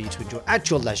for you to enjoy at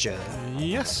your leisure.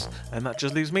 Yes, and that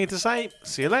just leaves me to say,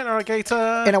 see you later,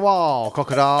 alligator. In a while,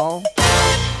 crocodile.